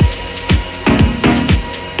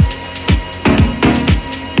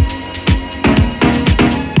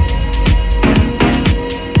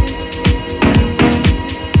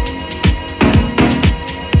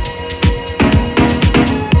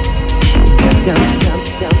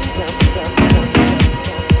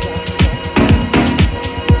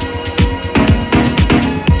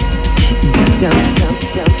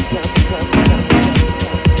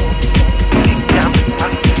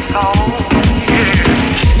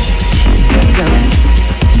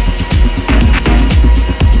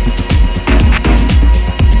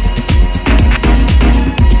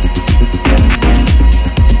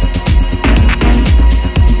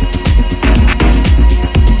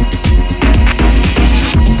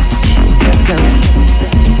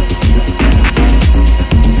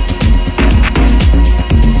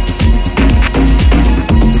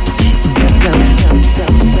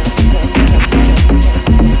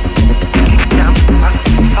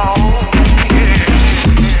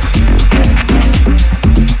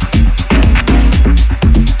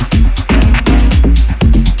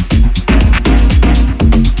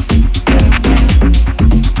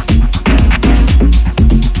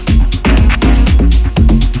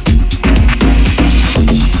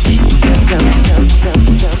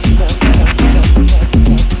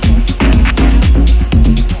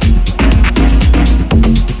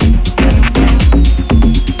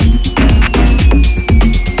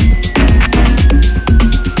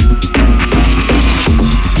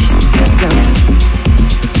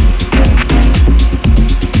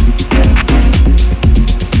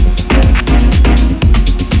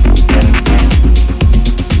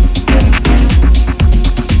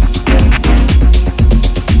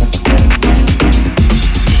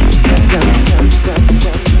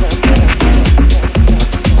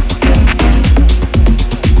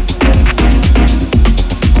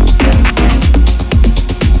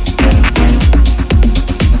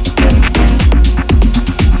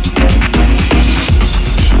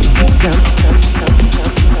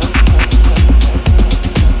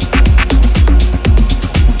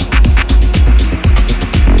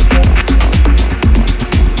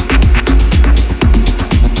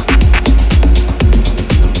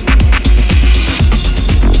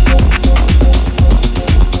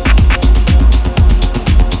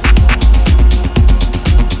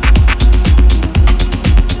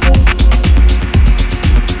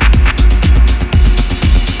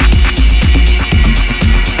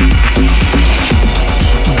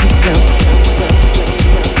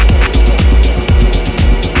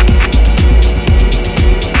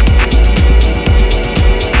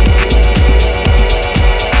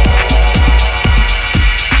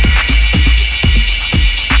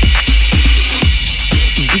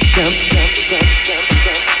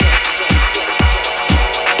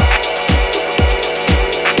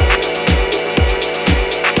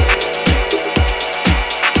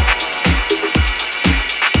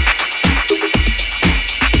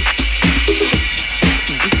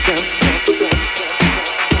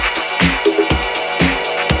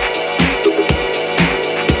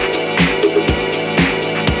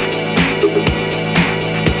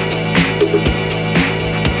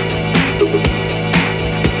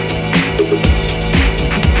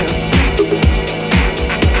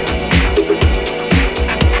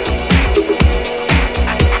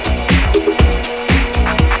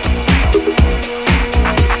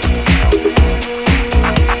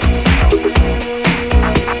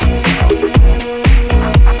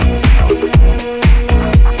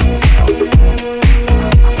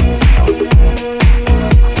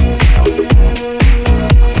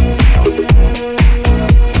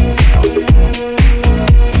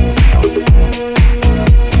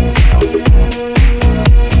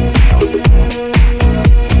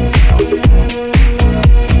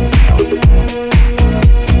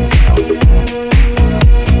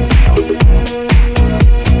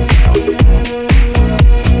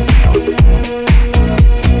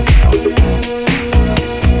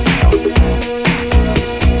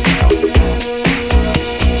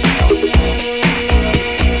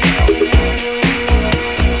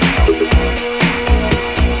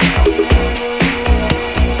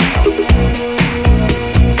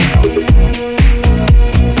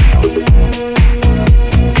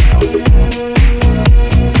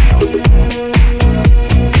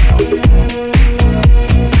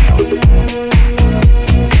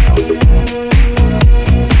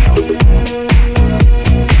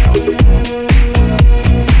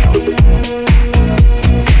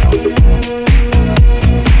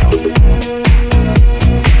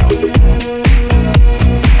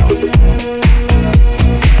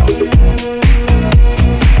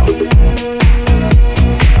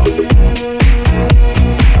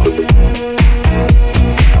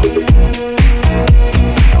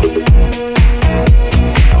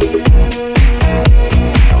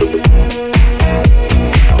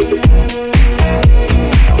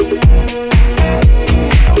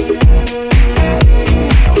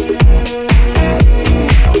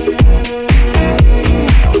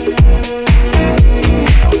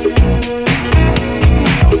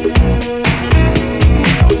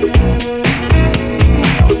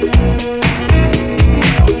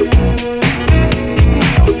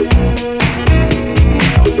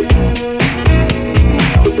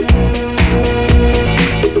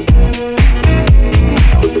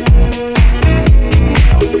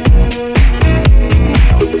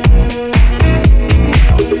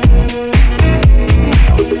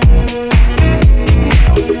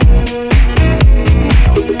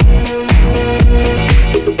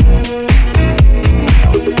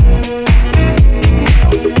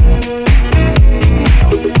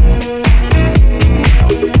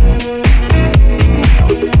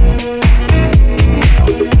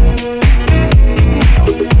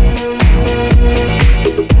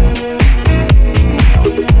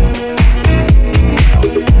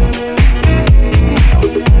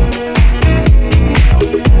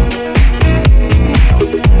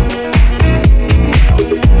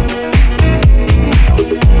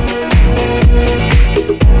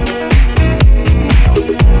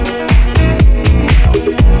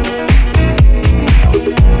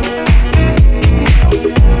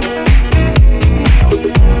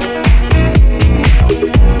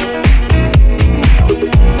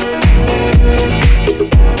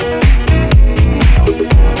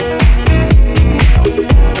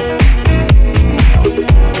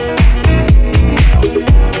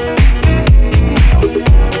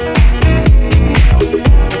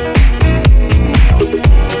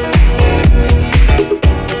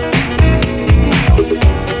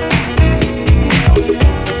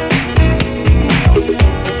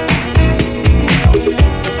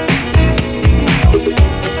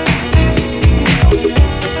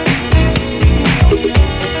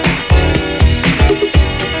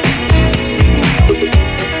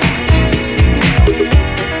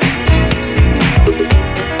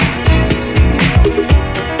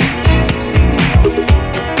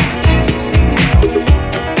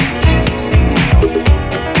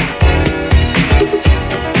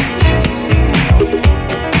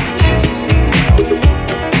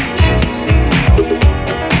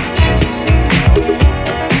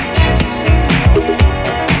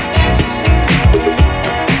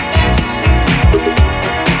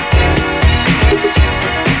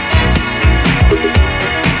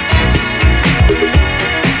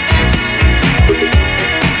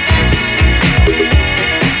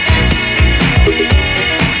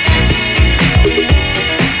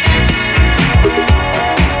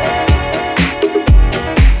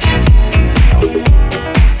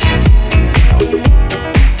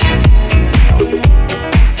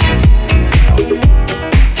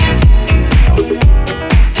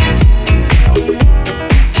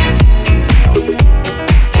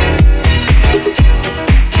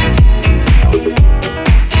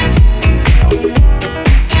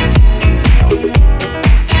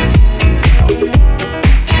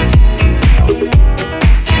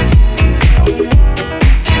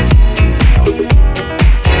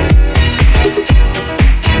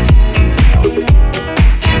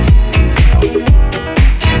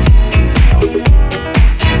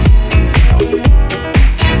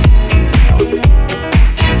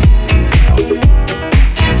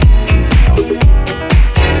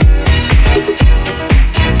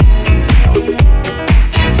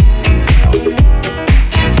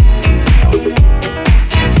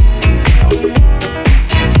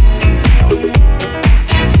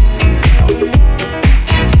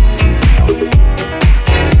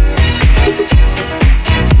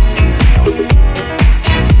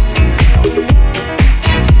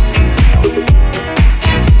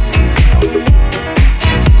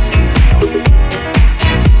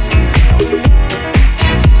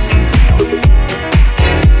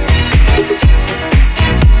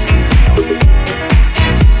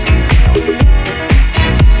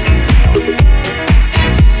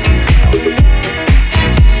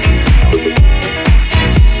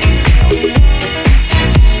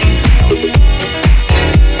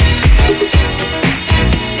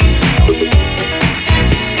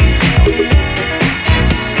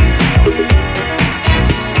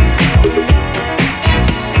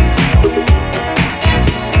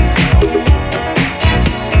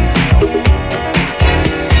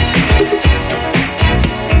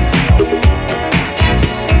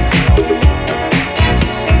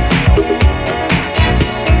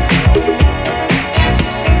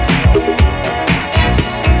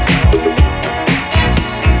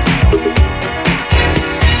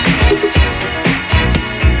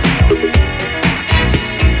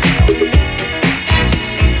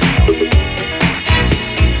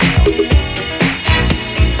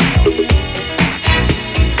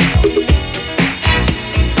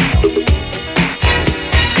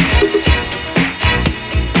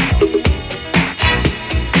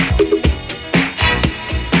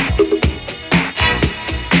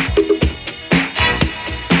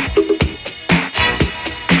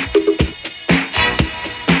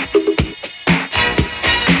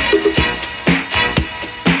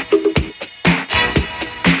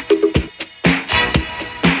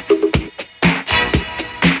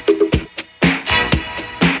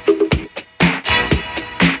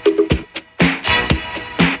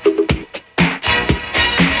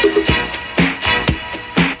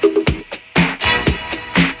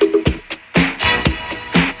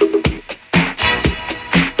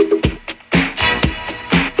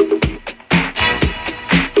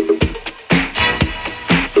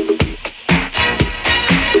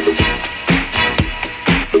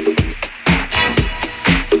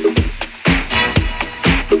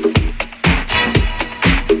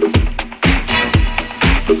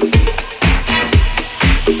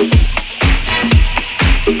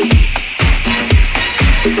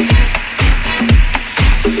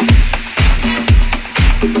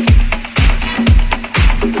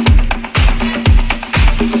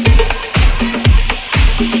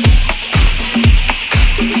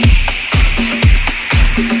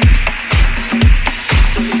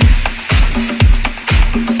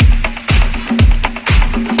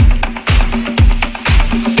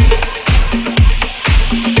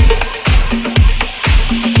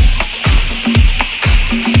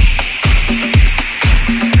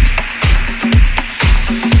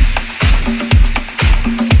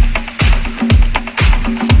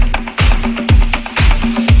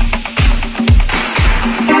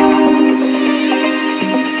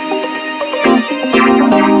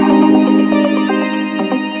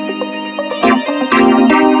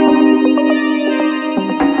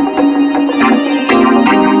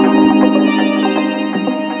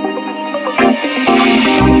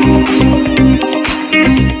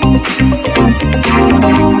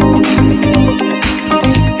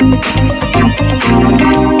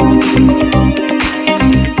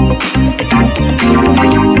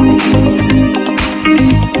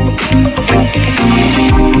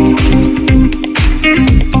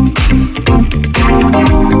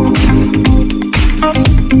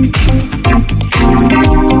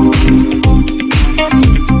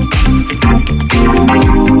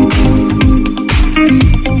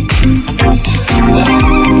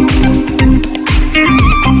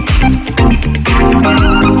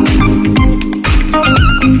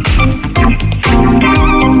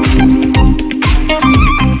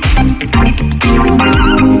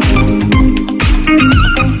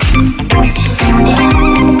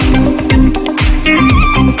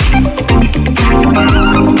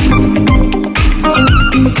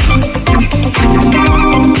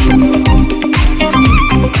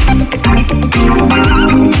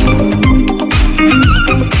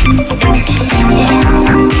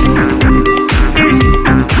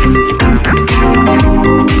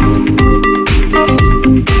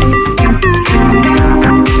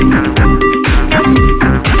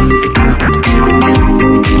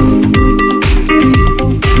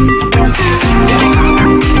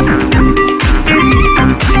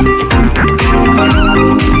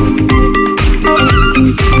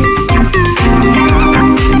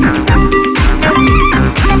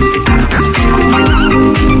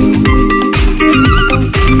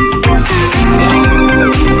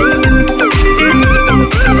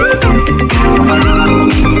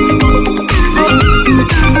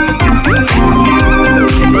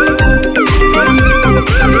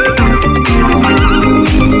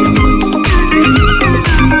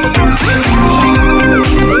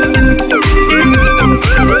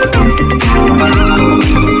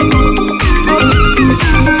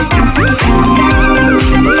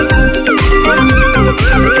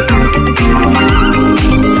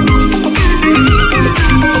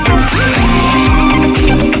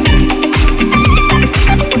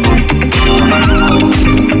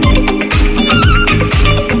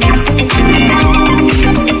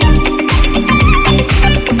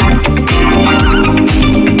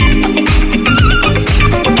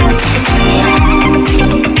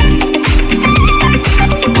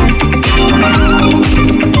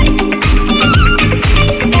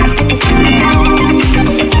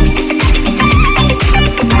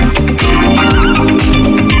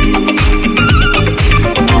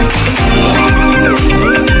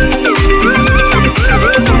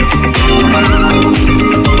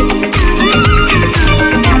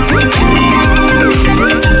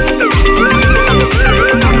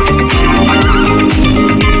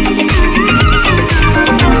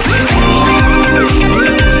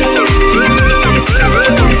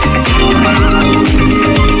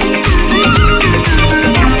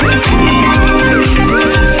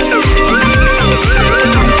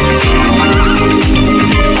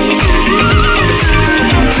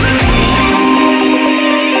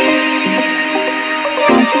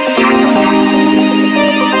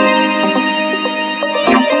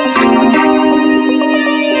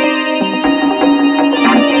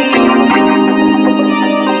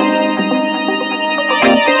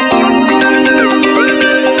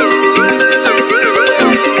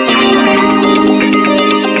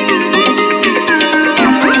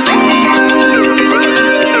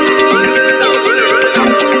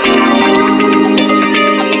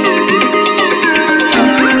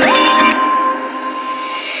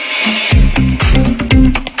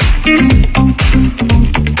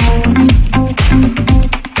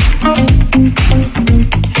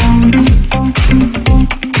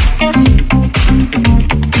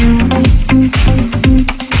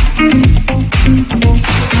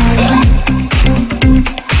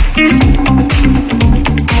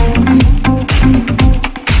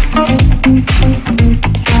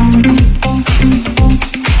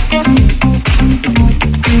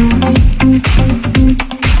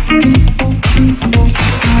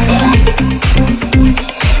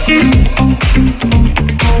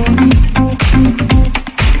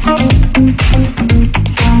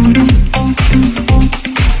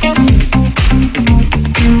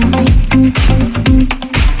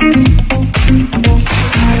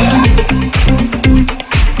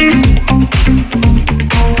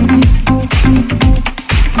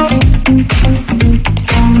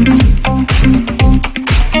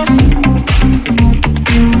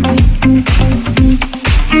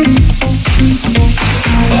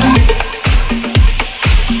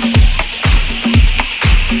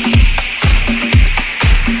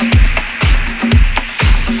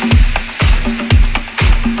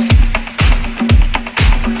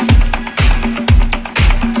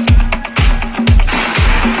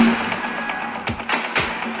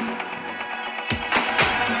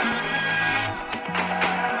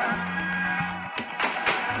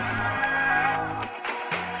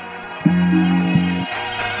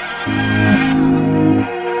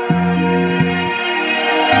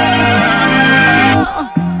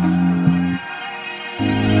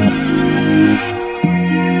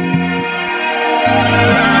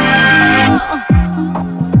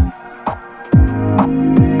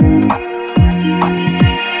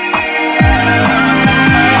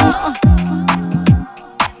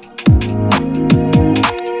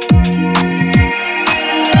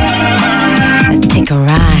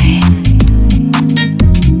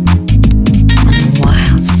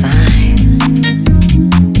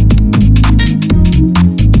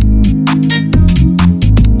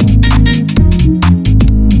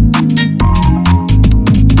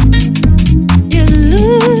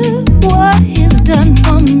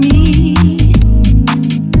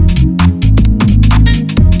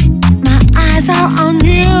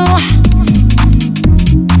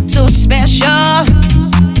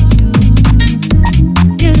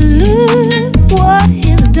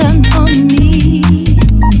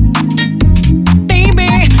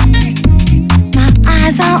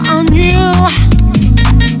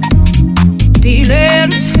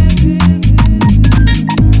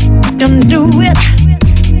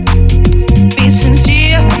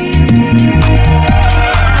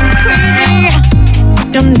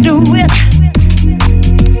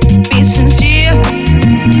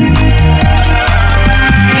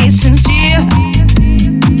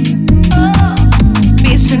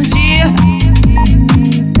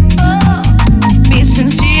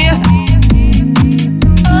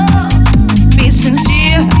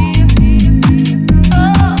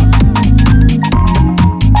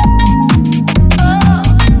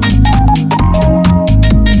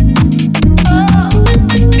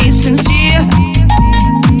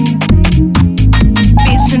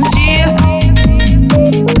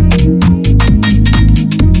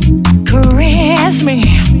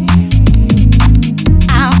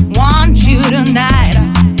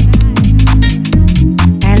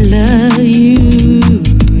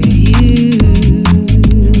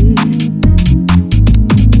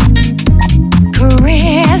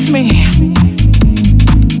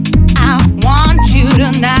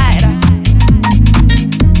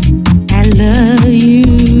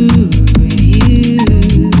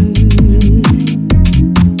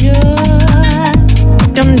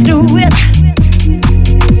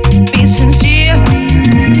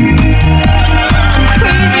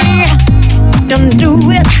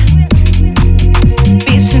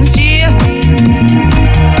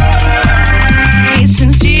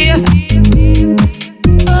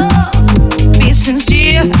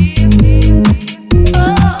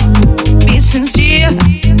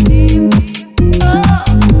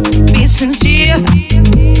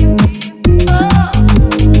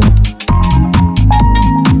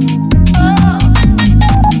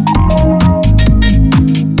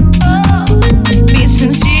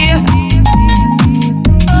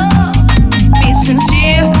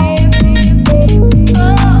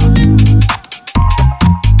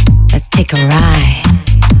 take a ride.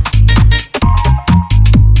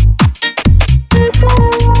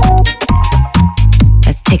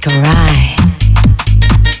 Let's take a ride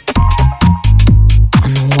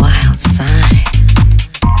on the wild side.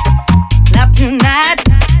 Love tonight,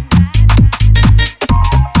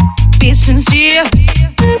 be sincere.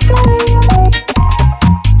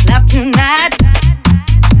 Love tonight,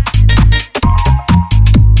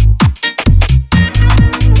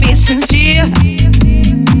 be sincere.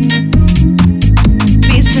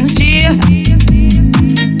 Be sincere.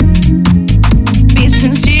 Be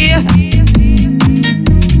sincere.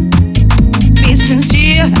 Be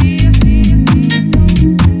sincere.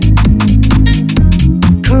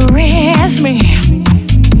 Caress me.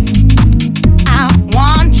 I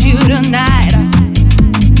want you tonight.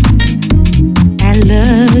 I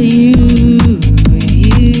love you.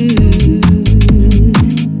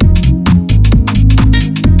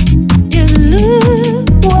 Just look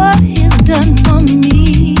what he's done for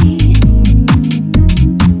me.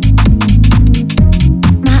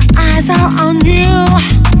 My eyes are on you,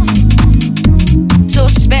 so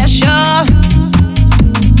special.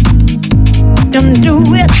 Don't do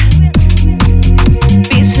it.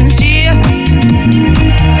 Be sincere.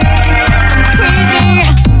 I'm crazy.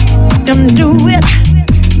 Don't do it.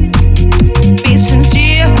 Be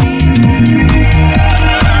sincere.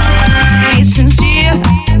 Be sincere.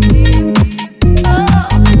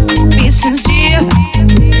 Be sincere.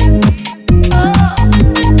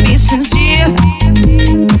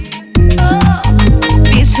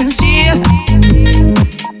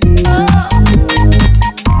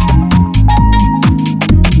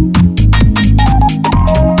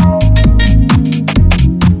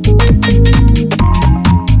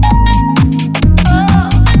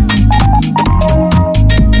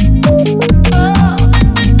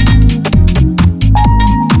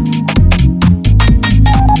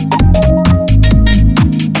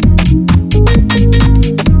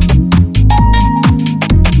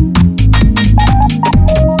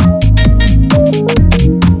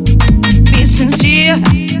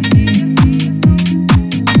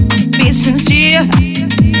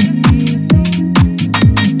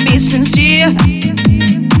 Be sincere.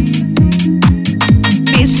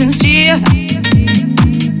 Be sincere.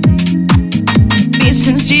 Be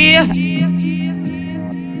sincere.